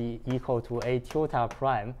must be equal to A tilde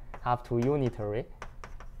prime up to unitary.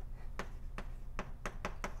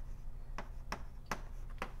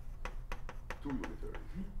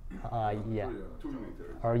 Yeah. Two unitary.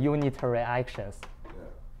 Or unitary actions. Yeah.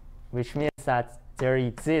 Which means that there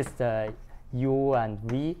exists U and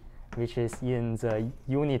V, which is in the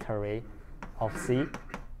unitary of C,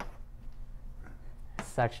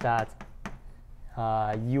 such that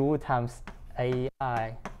U times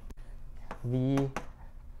AI V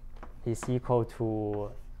is equal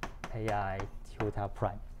to AI tilde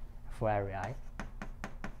prime for every I.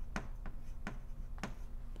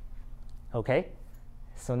 Okay,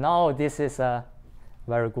 so now this is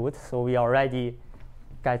very good. So we already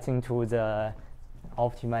getting to the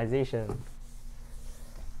optimization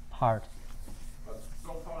part. But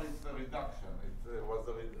so far it's a reduction. It was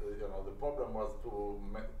the problem was to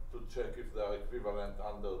check if they are equivalent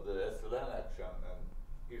under the SLN action, and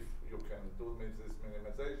if you can do this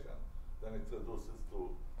minimization, then it reduces to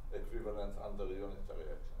equivalence under unitary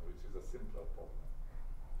action, which is a simpler problem.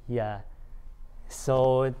 Yeah.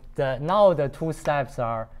 So now the two steps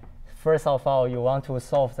are, first of all, you want to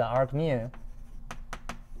solve the argmin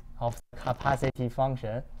of the capacity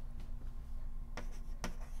function.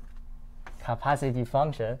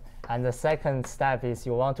 And the second step is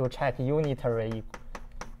you want to check unitary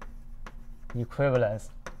equivalence.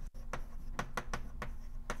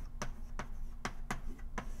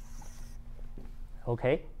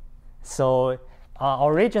 Okay, so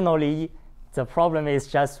originally the problem is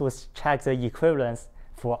just to check the equivalence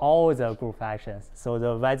for all the group actions.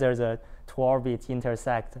 So whether the two orbits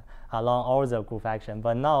intersect along all the group actions.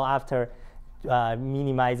 But now after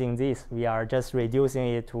minimizing this, we are just reducing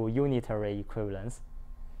it to unitary equivalence.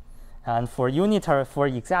 And for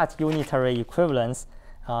exact unitary equivalence,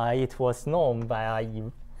 it was known by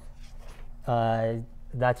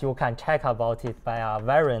that you can check about it by a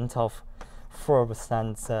variant of Forbes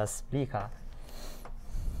and Splica.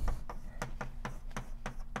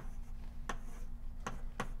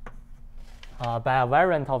 By a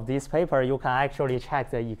variant of this paper, you can actually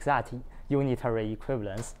check the exact unitary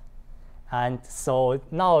equivalence. And so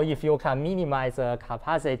now if you can minimize the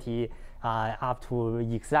capacity up to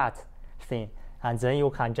exact thing, and then you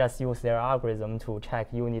can just use their algorithm to check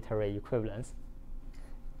unitary equivalence.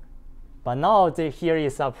 But now here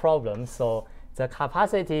is a problem. So the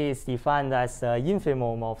capacity is defined as the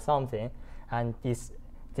infimum of something, and this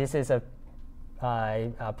is a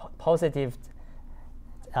positive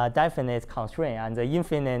definite constraint, and the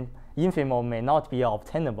infimum may not be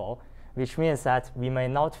obtainable, which means that we may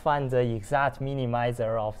not find the exact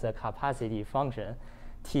minimizer of the capacity function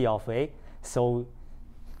T of A. So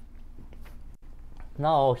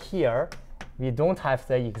now here we don't have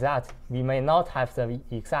the exact, we may not have the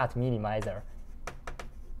exact minimizer.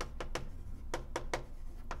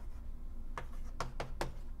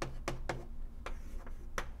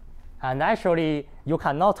 And actually, you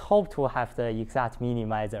cannot hope to have the exact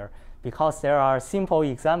minimizer, because there are simple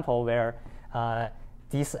examples where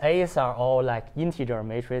these A's are all like integer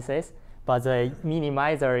matrices, but the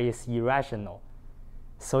minimizer is irrational.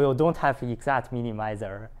 So you don't have exact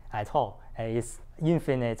minimizer at all. It's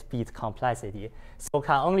infinite bit complexity. So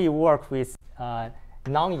can only work with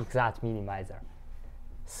non-exact minimizer.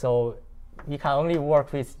 So we can only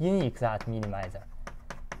work with inexact minimizer.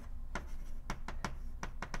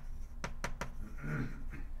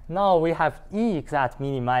 Now we have inexact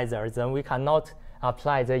minimizer, then we cannot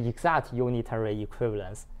apply the exact unitary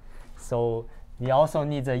equivalence. So we also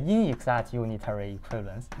need the inexact unitary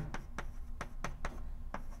equivalence.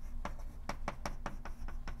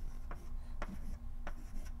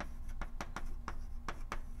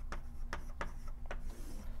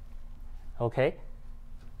 Okay.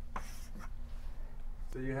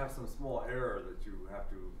 So you have some small error that you have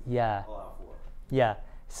to allow for. Yeah.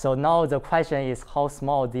 So now the question is how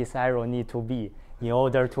small this error need to be in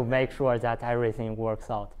order to make sure that everything works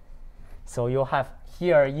out. So you have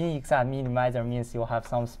here inexact minimizer means you have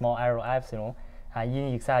some small error epsilon, and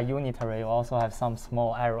inexact unitary you also have some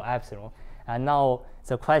small error epsilon. And now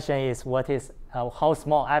the question is what is how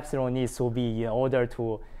small epsilon needs to be in order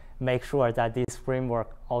to make sure that this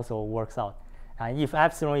framework also works out. And if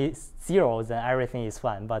epsilon is 0, then everything is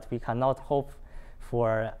fine. But we cannot hope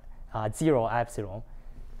for 0 epsilon.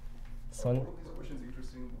 So one of these questions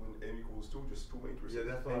interesting when m equals 2, just 2 matrices. Yeah,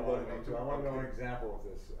 that's what I want to know. I want to know an example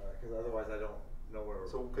of this, because otherwise I don't know where.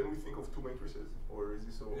 So can we think of 2 matrices, or is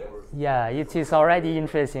this so? Yes. Or yeah, it is already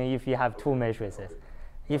interesting if you have 2 matrices. Okay.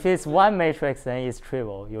 If it's 1 matrix, then it's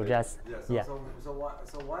trivial. You just Yeah. So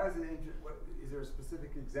why is it? Is there a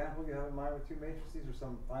specific example you have in mind with 2 matrices or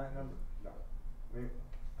some finite number? No. I mean,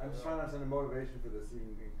 I'm just trying to understand the motivation for this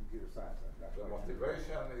even in computer science. The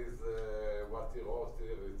motivation is what he wrote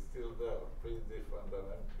here. It's still there, pretty different than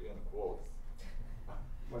MP and quotes.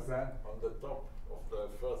 What's that? On the top of the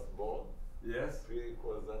first board, Yes. P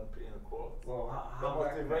equals NP in quotes. Well, The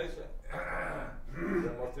motivation,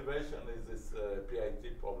 the motivation is this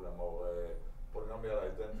PIT problem or polynomial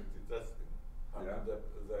identity testing. I mean, the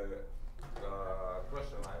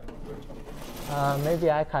question maybe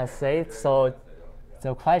I can say it. So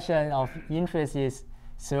the question of interest is,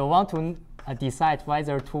 so you want to decide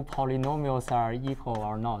whether 2 polynomials are equal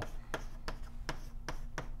or not.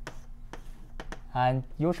 And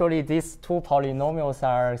usually these 2 polynomials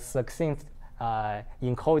are succinct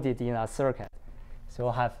encoded in a circuit. So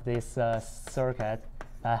you have this circuit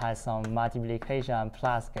that has some multiplication and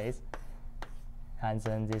plus case. And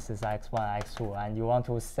then this is x1, x2. And you want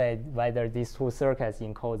to say whether these 2 circuits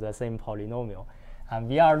encode the same polynomial. And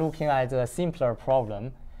we are looking at a simpler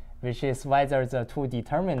problem, which is whether the 2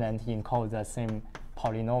 determinants encode the same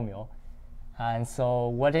polynomial. And so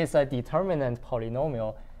what is a determinant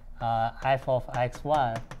polynomial? F of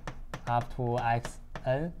x1 up to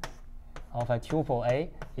xn of a tuple A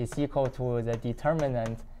is equal to the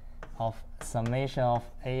determinant of summation of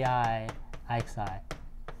ai xi.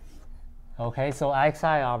 Okay, so xi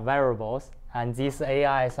are variables, and these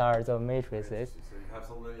ai's are the matrices. So you have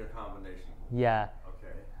some linear combination. Yeah.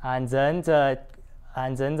 Okay. And then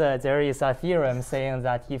there is a theorem saying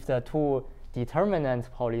that if the 2 determinant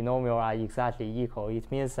polynomial are exactly equal,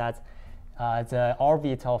 it means that the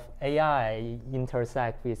orbit of ai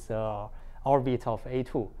intersect with the orbit of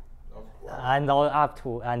a2, and all up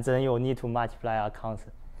to, and then you need to multiply a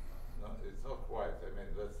constant. No, it's not quite. I mean,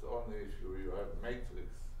 that's the only issue. You have matrix.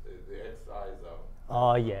 The xi's are.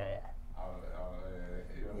 Oh yeah.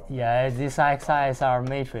 Yeah, these xi's are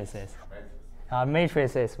matrices.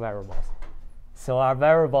 Matrices variables. So are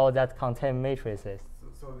variables that contain matrices.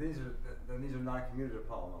 So these are non-commutative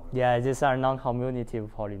polynomials. Yeah, these are non-commutative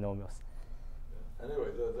polynomials.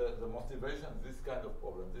 Anyway, the motivation is this kind of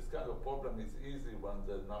problem. This kind of problem is easy when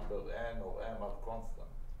the number n or m are constant,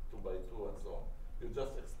 2 by 2 and so on. You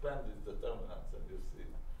just expand these determinants and you see.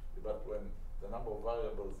 But when the number of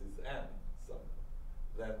variables is n,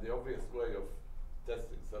 then the obvious way of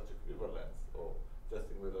testing such equivalence or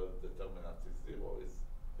testing whether the determinant is 0 is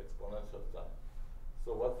exponential time.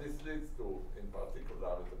 So what this leads to, in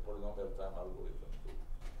particular, is a polynomial time algorithm to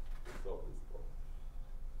solve this problem.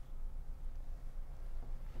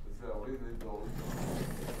 This is a really low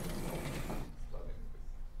studying this.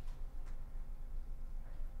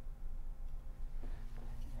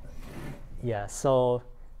 Yeah, so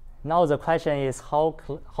now the question is how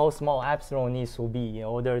small epsilon needs to be in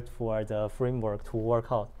order for the framework to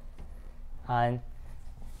work out. And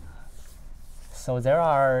so there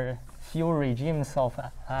are few regimes of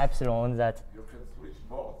epsilon that You can switch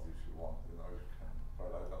boards if you want, you know, but I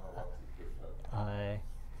don't know what you prefer.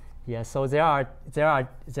 yeah, so there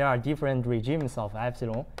are different regimes of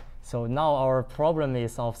epsilon. So now our problem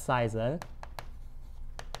is of size n,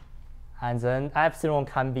 and then epsilon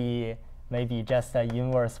can be maybe just an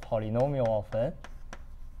inverse polynomial of n,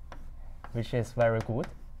 which is very good.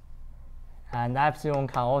 And epsilon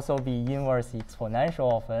can also be inverse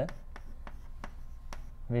exponential of n,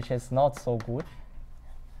 which is not so good.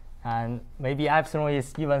 And maybe epsilon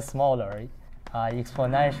is even smaller,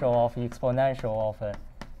 exponential of n,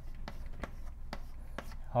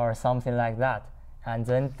 or something like that. And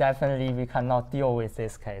then definitely we cannot deal with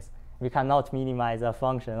this case. We cannot minimize a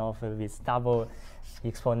function of with double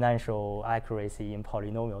exponential accuracy in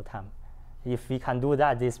polynomial time. If we can do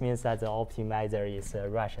that, this means that the optimizer is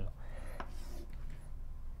rational.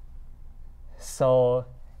 So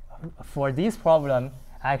for this problem,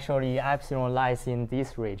 actually epsilon lies in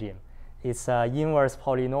this regime. Its inverse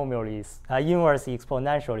polynomial is inverse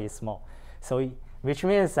exponentially small. So which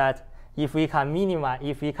means that if we can minimize,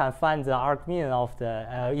 if we can find the argmin of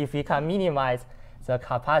the, if we can minimize the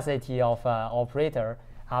capacity of operator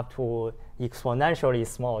up to exponentially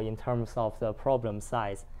small in terms of the problem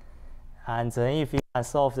size, and then if we can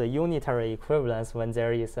solve the unitary equivalence when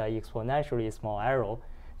there is an exponentially small error,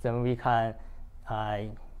 then we can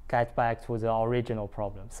get back to the original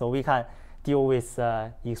problem. So we can deal with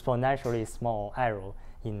exponentially small error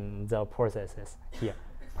in the processes here.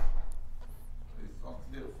 It's not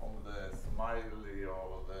clear from the smiley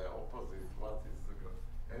or the opposite what is the good.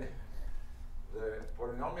 The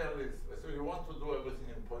polynomial is, so you want to do everything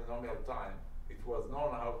in polynomial time. It was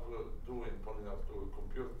known how to do in polynomial, to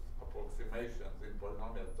compute approximations in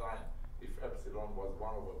polynomial time if epsilon was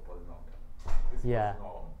 1 over polynomial. This was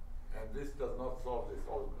known. And this does not solve this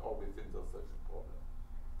orbit intersection problem.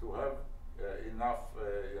 To have enough,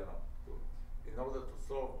 in order to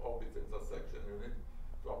solve orbit intersection, you need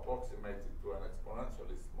to approximate it to an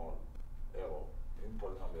exponentially small error in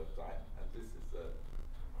polynomial time, and this is the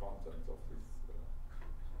content of this.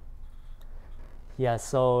 Yeah,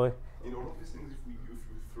 so in all of these things, if you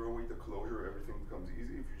throw away the closure, everything becomes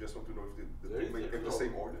easy. If you just want to know if the two may get the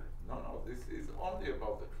same order. No, this is only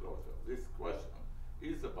about the closure. This question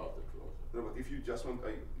is about the closure. No, but if you just want,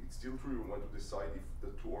 it's still true. You want to decide if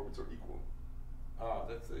the two orbits are equal.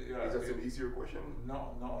 That's is that an easier question?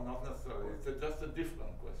 No, not necessarily. It's just a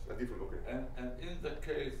different question. A different, okay. And in the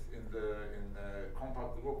case in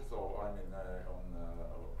compact groups, or I mean on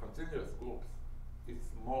continuous groups,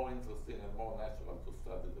 it's more interesting and more natural to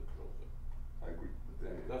study the closure. I agree.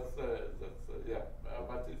 But there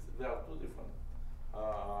are two different.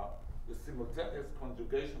 The simultaneous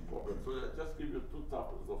conjugation problem. So I just give you two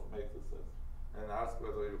tuples of matrices and ask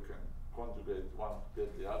whether you can conjugate one to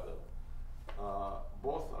get the other.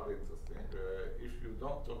 Both are interesting. If you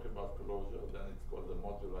don't talk about closure, then it's called the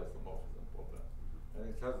modular isomorphism problem. And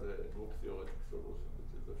it has a group theoretic solution,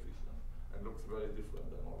 which is efficient and looks very different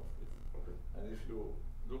than all of this. Okay. And if you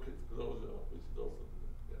look at closure, which is also,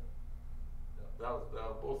 they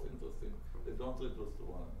are both interesting. They don't reduce to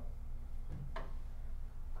one another.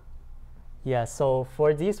 Yeah, so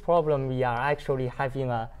for this problem, we are actually having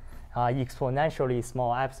a exponentially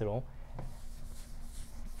small epsilon.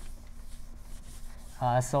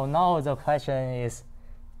 So now the question is,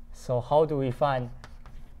 so how to find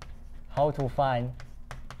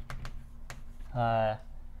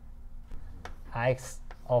x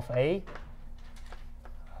of a,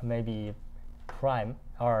 maybe prime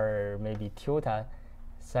or maybe tilde,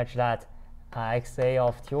 such that xa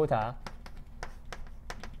of tilde,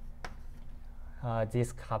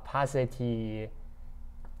 this capacity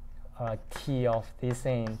t of this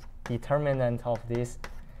thing, determinant of this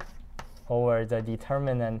over the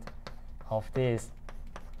determinant of this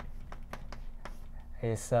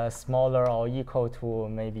is smaller or equal to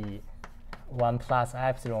maybe 1 plus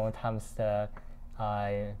epsilon times the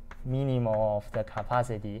minimum of the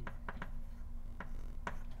capacity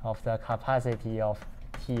of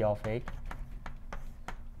t of a.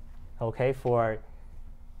 Okay, for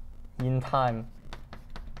in time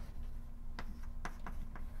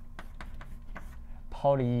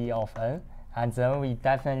poly of n, and then we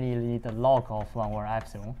definitely need the log of 1 over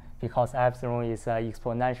epsilon, because epsilon is an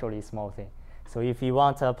exponentially small thing. So if we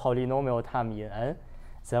want a polynomial time in n,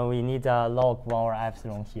 then we need a log 1 over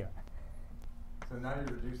epsilon here. So now you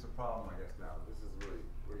reduce the problem, I guess. Now this is really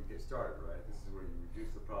where you get started, right? This is where you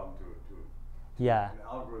reduce the problem to Yeah. an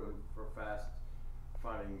algorithm for fast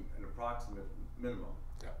finding an approximate minimum.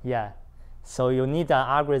 Yeah. So you need an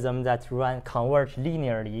algorithm that converge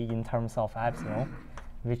linearly in terms of epsilon,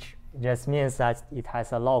 which just means that it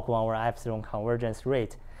has a log 1 over epsilon convergence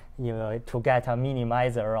rate, to get a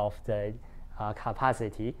minimizer of the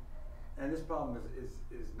capacity. And this problem is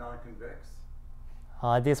non-convex.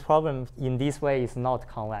 This problem in this way is not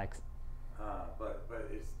convex. But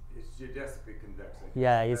it's geodesically convex.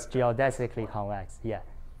 Yeah, it's geodesically convex. Yeah.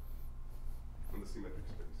 On the symmetric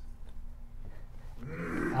space.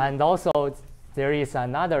 And also there is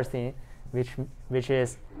another thing, which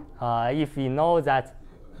is if we know that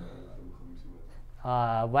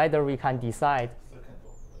whether we can decide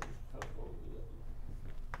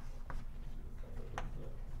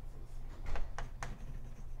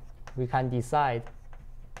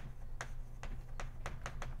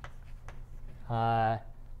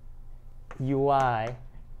ui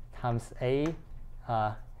times a,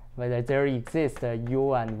 whether there exists a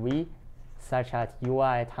u and v such that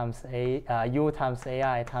ui times a, u times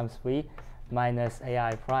ai times v minus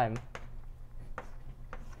ai prime,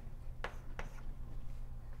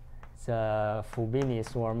 the Fubini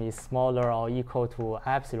swarm is smaller or equal to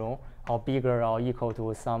epsilon, or bigger or equal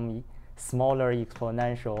to some smaller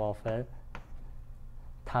exponential of n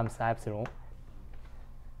times epsilon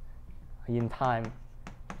in time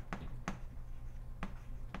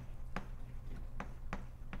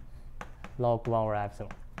log 1 over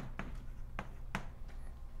epsilon.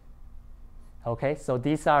 Okay, so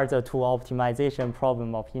these are the two optimization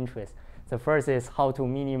problems of interest. The first is how to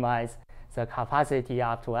minimize the capacity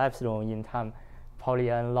up to epsilon in time poly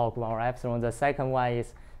n log 1 or epsilon. The second one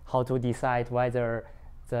is how to decide whether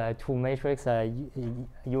the two matrices are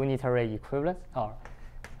unitary equivalent, or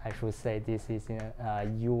I should say this is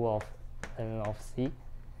U of n of C.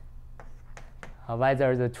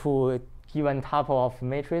 Whether the two given tuple of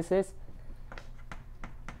matrices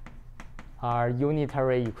are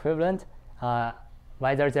unitary equivalent,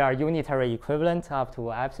 whether they are unitary equivalent up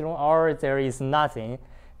to epsilon, or there is nothing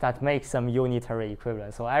that makes them unitary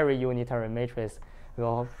equivalent. So every unitary matrix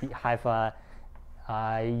will have a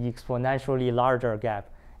exponentially larger gap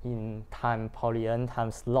in time poly n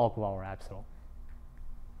times log 1 or epsilon.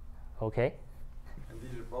 Okay? And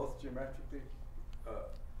these are both geometrically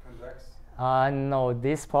convex? No,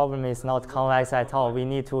 this problem is not convex at all. We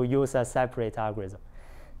need to use a separate algorithm.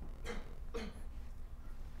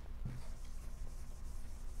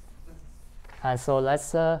 And so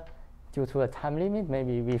let's, due to a time limit,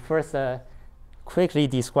 maybe we first quickly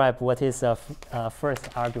describe what is the first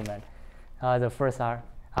argument, the first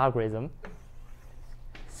algorithm.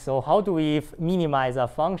 So how do we minimize a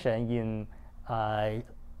function in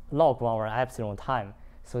log 1 or epsilon time?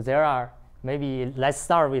 So there are, maybe let's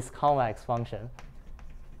start with convex function.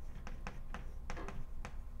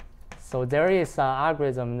 So there is an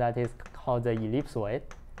algorithm that is called the ellipsoid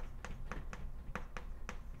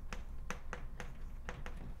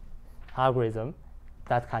algorithm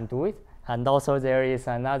that can do it. And also there is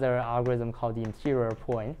another algorithm called the interior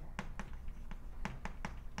point.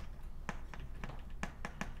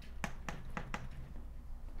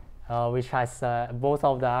 Which has, both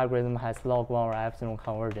of the algorithm has log 1 or epsilon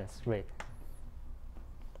convergence rate.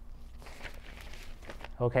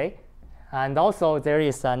 Okay, and also there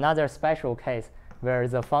is another special case where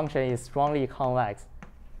the function is strongly convex.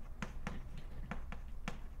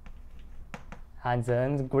 And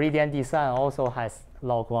then gradient descent also has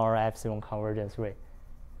log 1 or epsilon convergence rate.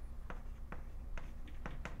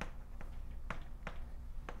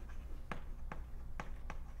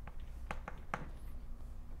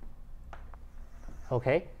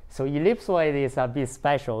 Okay, so ellipsoid is a bit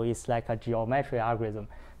special. It's like a geometry algorithm.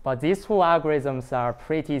 But these two algorithms are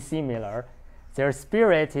pretty similar. Their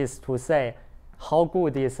spirit is to say how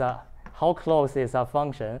close is a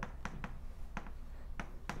function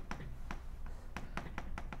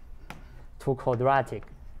to quadratic.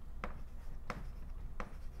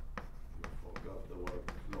 You forgot the word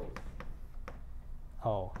close.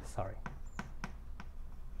 Oh, sorry.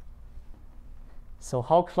 So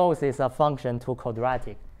how close is a function to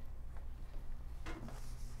quadratic?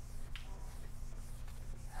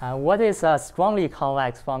 And what is a strongly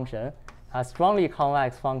convex function? A strongly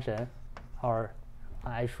convex function, or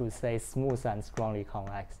I should say smooth and strongly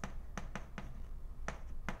convex.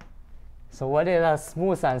 So what is a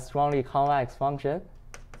smooth and strongly convex function?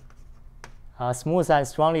 A smooth and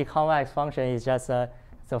strongly convex function is just the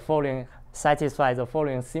following, satisfies the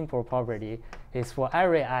following simple property. Is for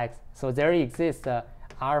every x, so there exists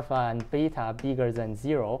alpha and beta bigger than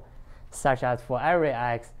 0, such that for every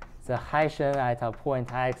x, the Hessian at a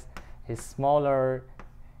point x is smaller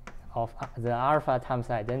of the alpha times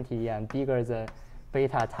identity and bigger than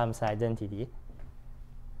beta times identity.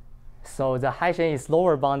 So the Hessian is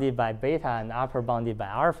lower bounded by beta and upper bounded by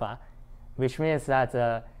alpha, which means that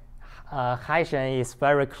the Hessian is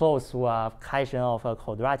very close to a Hessian of a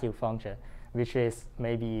quadratic function, which is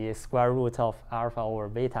maybe square root of alpha over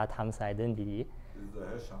beta times identity. Is the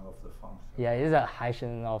Hessian of the function. Yeah, it's a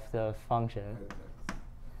Hessian of the function.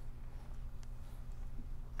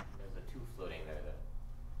 There's a 2 floating there.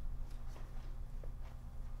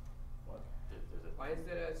 What? Why is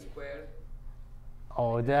there a square?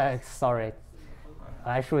 Oh, sorry.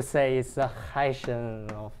 I should say it's a Hessian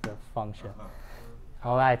of the function.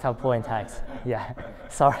 All right, a point x. Yeah,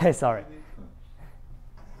 sorry.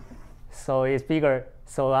 So it's bigger.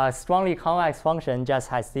 So a strongly convex function just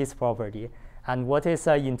has this property. And what is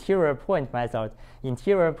an interior point method?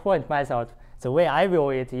 Interior point method, the way I view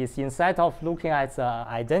it is instead of looking at the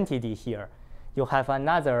identity here, you have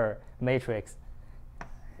another matrix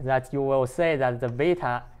that you will say that the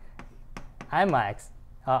beta mx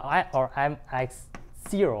or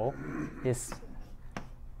mx0 is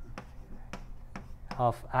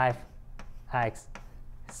of fx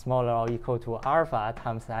smaller or equal to alpha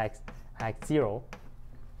times x0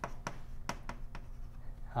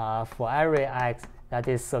 for every x that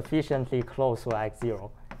is sufficiently close to x0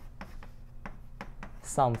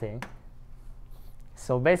 something.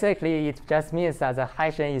 So basically it just means that the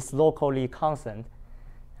Hessian is locally constant,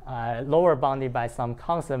 lower bounded by some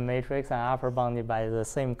constant matrix and upper bounded by the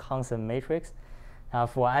same constant matrix.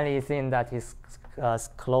 for anything that is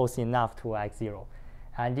close enough to x0.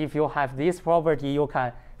 And if you have this property, you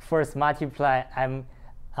can first multiply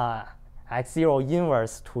x0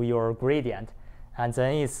 inverse to your gradient. And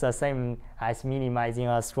then it's the same as minimizing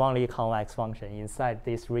a strongly convex function inside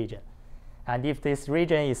this region. And if this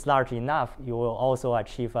region is large enough, you will also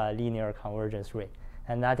achieve a linear convergence rate.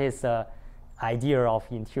 And that is the idea of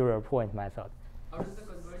interior point method. How does the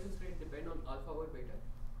convergence rate depend on alpha over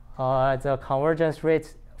beta? The convergence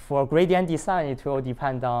rate for gradient design, it will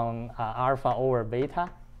depend on alpha over beta.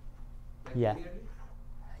 Like Yeah. linearly?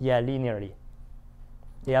 Yeah, linearly.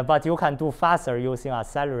 Yeah, but you can do faster using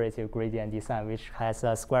accelerated gradient design, which has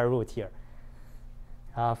a square root here.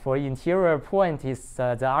 For interior point,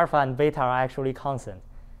 the alpha and beta are actually constant.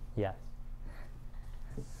 Yeah.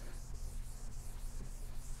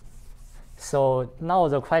 So now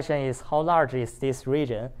the question is, how large is this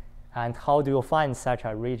region, and how do you find such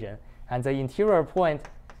a region? And the interior point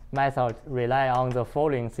method rely on the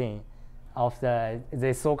following thing of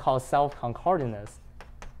the so-called self-concordance.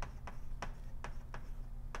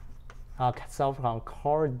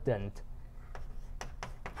 Self-concordant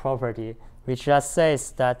property, which just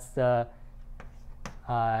says that the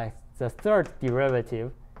third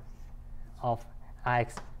derivative of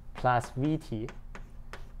x plus vt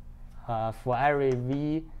for every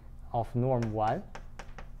v of norm 1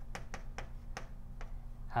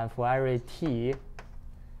 and for every t,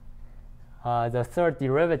 the third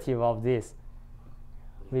derivative of this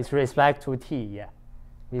with respect to t, yeah,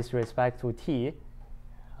 with respect to t,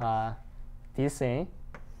 this thing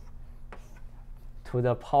to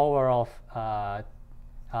the power of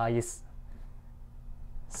is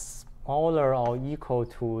smaller or equal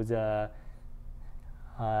to the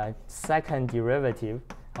second derivative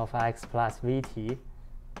of x plus vt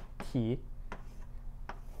t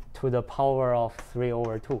to the power of 3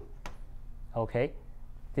 over 2. Okay,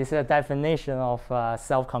 this is a definition of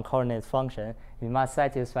self-concordant function. It must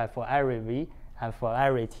satisfy for every v and for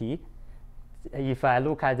every t. If I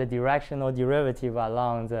look at the directional derivative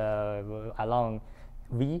along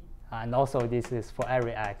v, and also this is for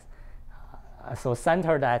every x, so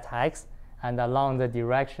centered at x and along the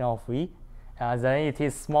direction of v, then it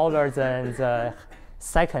is smaller than the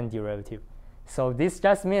second derivative. So this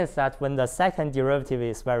just means that when the second derivative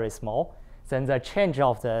is very small, then the change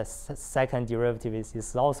of the second derivative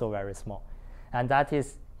is also very small. And that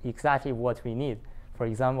is exactly what we need. For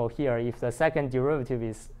example, here, if the second derivative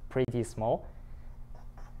is pretty small,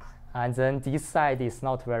 and then this side is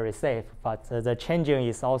not very safe, but the changing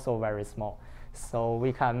is also very small. So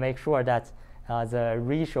we can make sure that the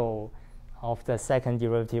ratio of the second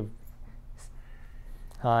derivative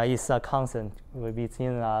is a constant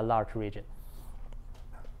within a large region.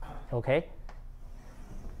 Okay?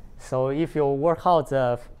 So if you work out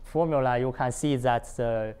the formula, you can see that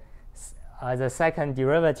the second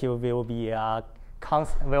derivative will be a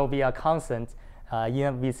constant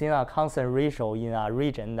within a constant ratio in a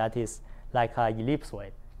region that is like an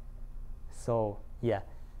ellipsoid. So yeah,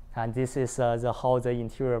 and this is how the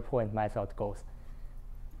interior point method goes.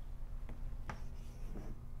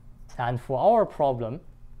 And for our problem,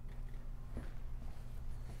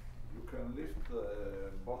 you can lift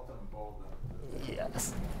the bottom border.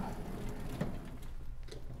 Yes.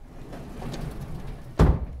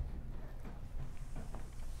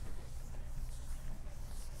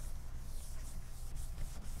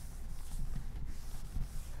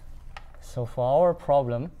 So for our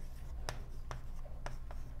problem,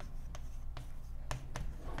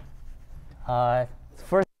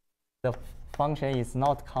 first, the function is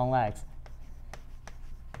not convex.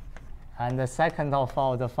 And the second of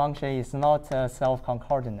all, the function is not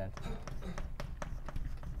self-concordant.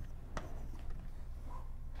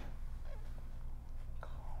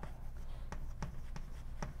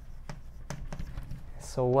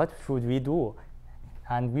 So what should we do?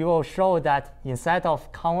 And we will show that instead of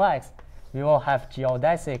convex, we will have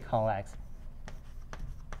geodesic convex.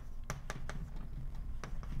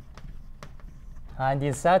 And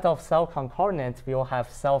instead of self-concordant, we will have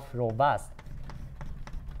self-robust.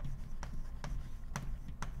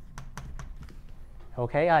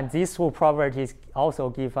 Okay, and these two properties also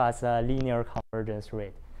give us a linear convergence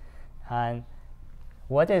rate. And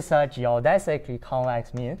what does a geodesically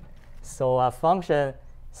convex mean? So a function,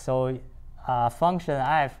 function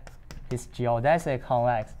f is geodesic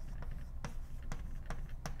convex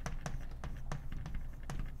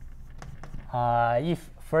if,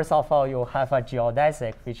 first of all, you have a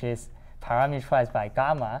geodesic which is parameterized by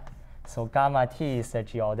gamma. So gamma t is the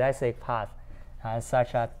geodesic path, and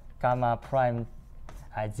such that gamma prime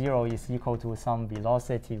at 0 is equal to some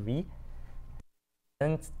velocity v.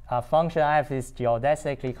 Then function f is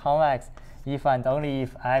geodesically convex if and only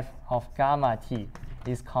if f of gamma t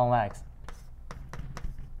is convex.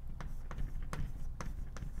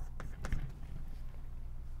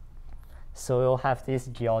 So you'll have this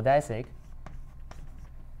geodesic.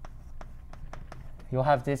 You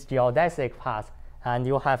have this geodesic part, and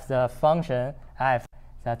you have the function f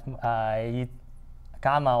that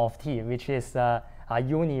gamma of t, which is a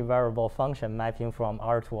univariable function mapping from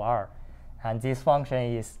R to R. And this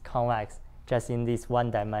function is convex just in this one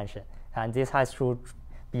dimension. And this has to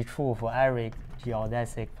be true for every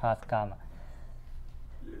geodesic path gamma.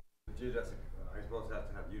 The geodesic, I suppose, has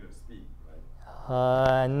to have unit speed,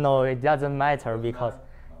 right? No, it doesn't matter because,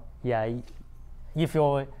 yeah, if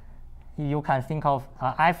you can think of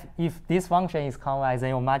if this function is convex, then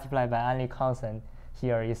you multiply by any constant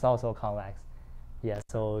here is also convex. Yeah,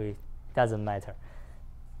 so it doesn't matter.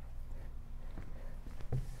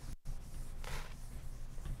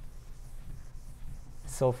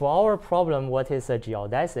 So for our problem, what is a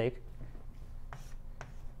geodesic?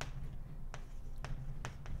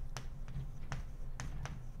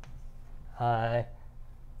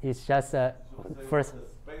 It's just first. The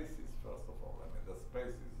space is first of all. I mean, the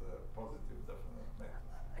space is a positive definite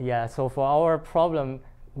matrix. Yeah. So for our problem,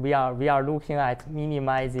 we are looking at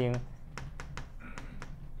minimizing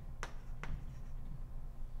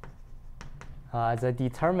the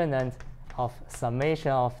determinant of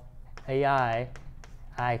summation of AI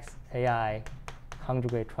x AI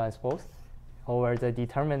conjugate transpose over the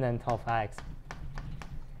determinant of x.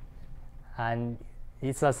 And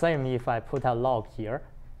it's the same if I put a log here.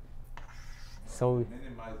 So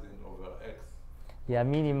minimizing over x. Yeah,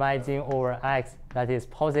 minimizing over x, that is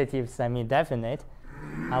positive semi-definite.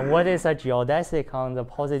 And what is a geodesic on the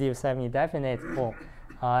positive semi-definite form?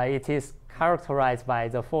 It is characterized by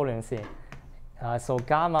the following thing. So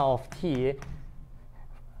gamma of t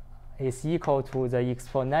is equal to the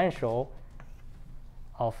exponential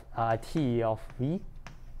of t of v,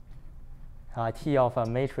 t of a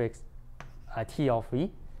matrix t of v.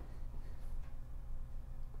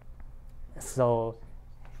 So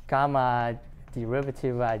gamma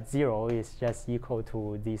derivative at 0 is just equal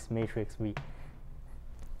to this matrix V.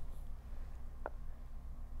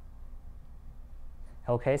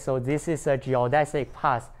 Okay, so this is a geodesic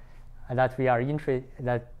path that we are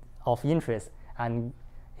of interest, and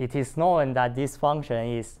it is known that this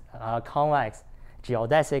function is convex,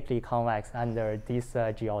 geodesically convex under this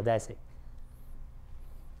geodesic.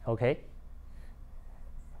 Okay.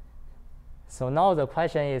 So now the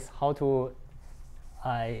question is how to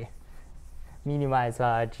minimize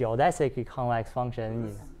a geodesically convex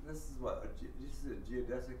function. This is what? This is a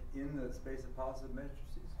geodesic in the space of positive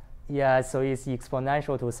matrices? Yeah, so it's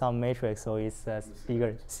exponential to some matrix, so it's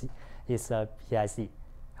bigger. It's a PIC.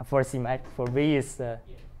 For V is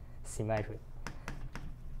symmetric.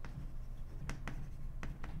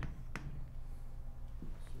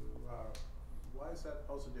 So why is that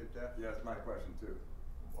positive definite? Yeah, that's my question too.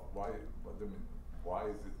 Why? What do you mean? Why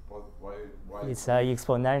is it? Why? It's an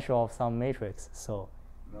exponential of some matrix. So.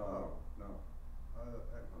 No.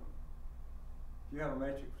 If you have a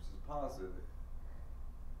matrix which is positive,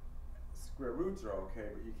 square roots are okay,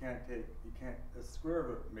 but you can't. The square of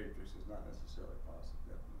a matrix is not necessarily positive,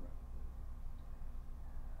 definitely.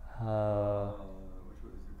 Which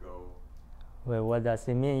way does it go? Well, what does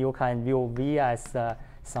it mean? You can view V as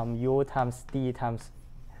some U times D times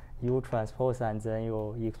U transpose, and then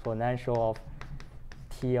your exponential of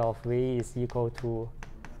T of V is equal to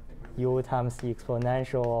U times the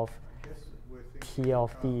exponential of T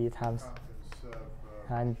of D times,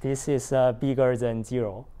 and this is bigger than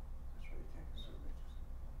 0.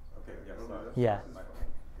 Okay, yeah.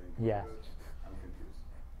 Yeah. I'm confused.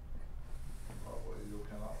 You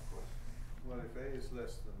can ask questions. Well, if A is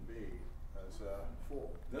less than B as 4.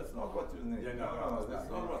 That's not what you need. Yeah, no, that's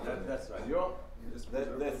not what you need. that's right.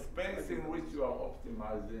 The space in which you are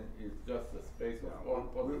optimizing is just the space of all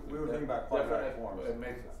positive. We were thinking about quadratic forms.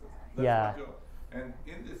 Matrices. Yeah. And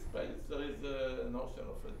in this space, there is a notion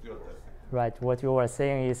of a geodesic. Right. What you were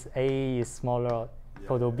saying is A is smaller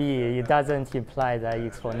equal to B. It doesn't imply the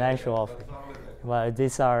exponential of. Well,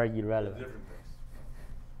 these are irrelevant. Different things.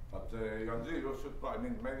 But Yuanzhi, you should. I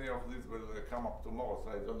mean, many of these will come up tomorrow, so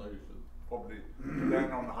I don't know. You should probably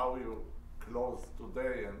plan on how you close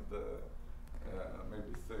today and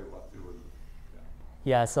maybe say what you will.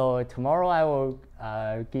 Yeah. So tomorrow I will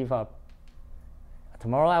give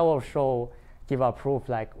a proof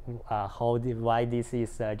like why this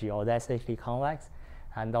is geodesically convex,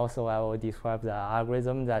 and also I will describe the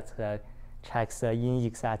algorithm that checks the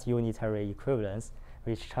inexact unitary equivalence,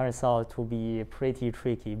 which turns out to be pretty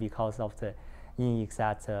tricky because of the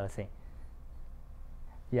inexact thing.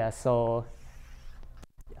 Yeah, so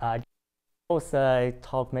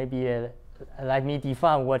talk maybe let me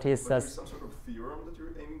define what is. But there's some sort of theorem that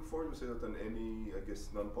you're aiming for. You say that on any, I guess,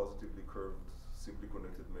 non-positively curved, simply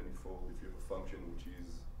connected manifold, if you have a function which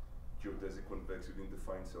is geodesic convex, you didn't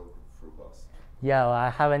define self-robust. Yeah, well, I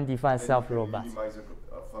haven't defined self-robust. You minimize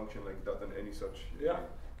a function like that on any such. Yeah.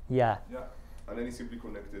 Yeah. Yeah. On any simply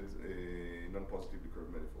connected non-positively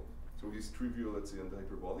curved manifold. So is trivial, let's say, on the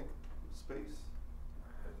hyperbolic space?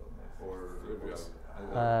 Or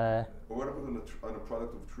what about on a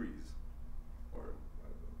product of trees? Or I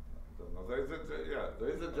don't know. There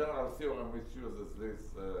is a general theorem which uses this,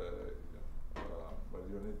 but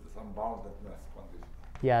you need some boundedness condition.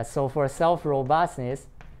 Yeah. So for self-robustness,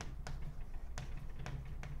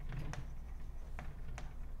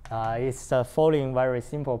 it's the following very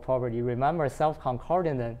simple property. Remember,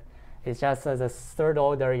 self-concordant is just the third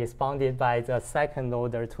order is bounded by the second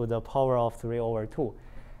order to the power of 3/2.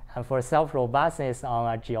 And for self-robustness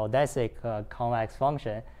on a geodesic convex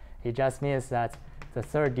function, it just means that the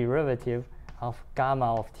third derivative of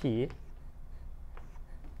gamma of t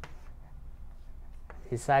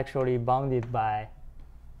is actually bounded by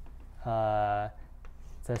the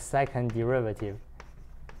second derivative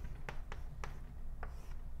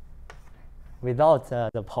without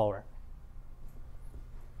the power.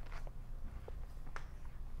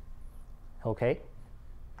 Okay?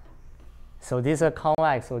 So this is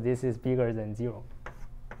convex, so this is bigger than 0.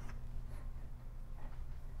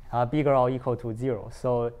 Bigger or equal to 0.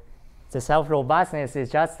 So the self-robustness is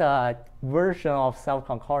just a version of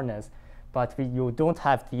self-concordance, but you don't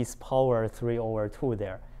have this power 3/2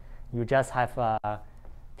 there. You just have a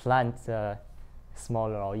plant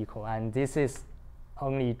smaller or equal. And this is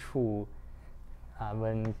only true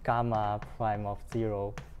when gamma prime of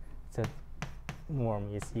 0, the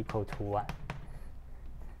norm is equal to 1.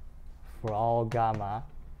 For all gamma.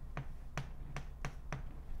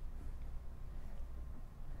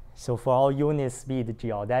 So for all unit speed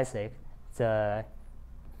geodesic, the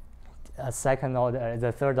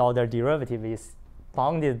third order derivative is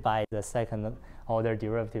bounded by the second order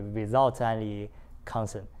derivative without any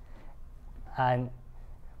constant. And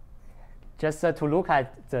just to look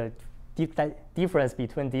at the difference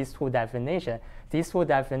between these two definitions,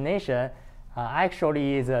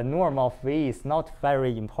 actually the norm of V is not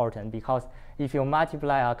very important, because if you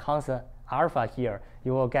multiply a constant alpha here,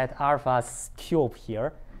 you will get alpha cube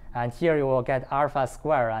here, and here you will get alpha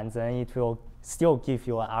square, and then it will still give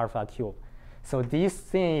you an alpha cube. So this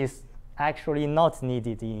thing is actually not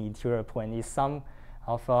needed in interior point. It's some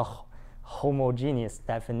of a homogeneous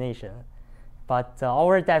definition. But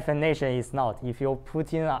our definition is not. If you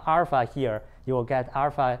put in an alpha here, you will get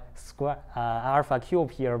alpha square, alpha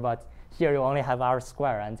cube here, but here you only have r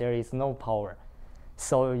square, and there is no power.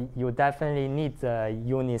 So you definitely need the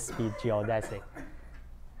unit speed geodesic.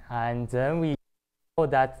 And then we know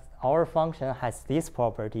that our function has this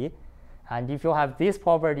property. And if you have this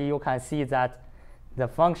property, you can see that the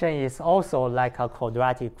function is also like a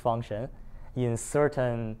quadratic function in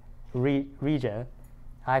certain region.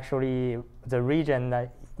 Actually, the region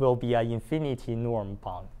will be an infinity norm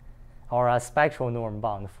bound or a spectral norm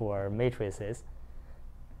bound for matrices.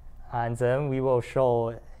 And then we will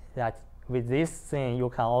show that with this thing, you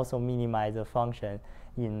can also minimize the function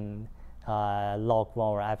in log 1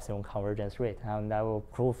 or epsilon convergence rate. And I will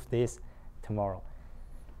prove this tomorrow.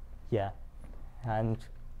 Yeah. And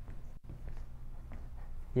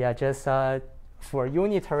yeah, just for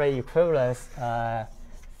unitary equivalence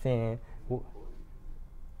thing,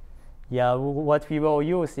 yeah, what we will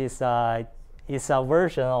use is a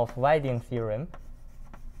version of Whiting theorem.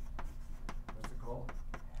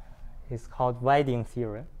 It's called Whiting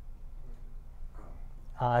theorem.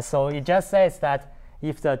 So it just says that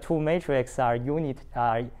if the two matrices are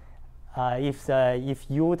if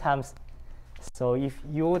U times, so if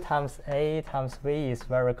U times A times V is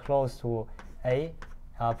very close to A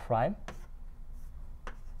prime,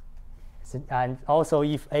 and also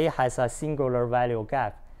if A has a singular value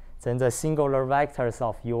gap, then the singular vectors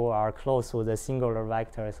of U are close to the singular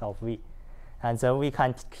vectors of V. And then we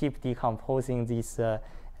can keep decomposing these A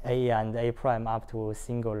and A prime up to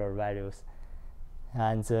singular values.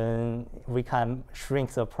 And then we can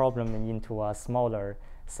shrink the problem into a smaller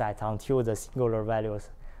set until the singular values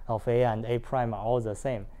of A and A prime are all the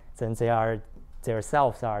same. Then they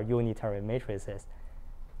themselves are unitary matrices.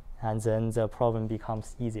 And then the problem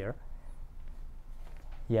becomes easier.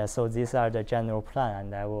 Yeah, so these are the general plan,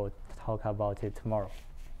 and I will talk about it tomorrow.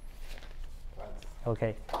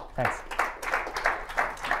 Okay, thanks.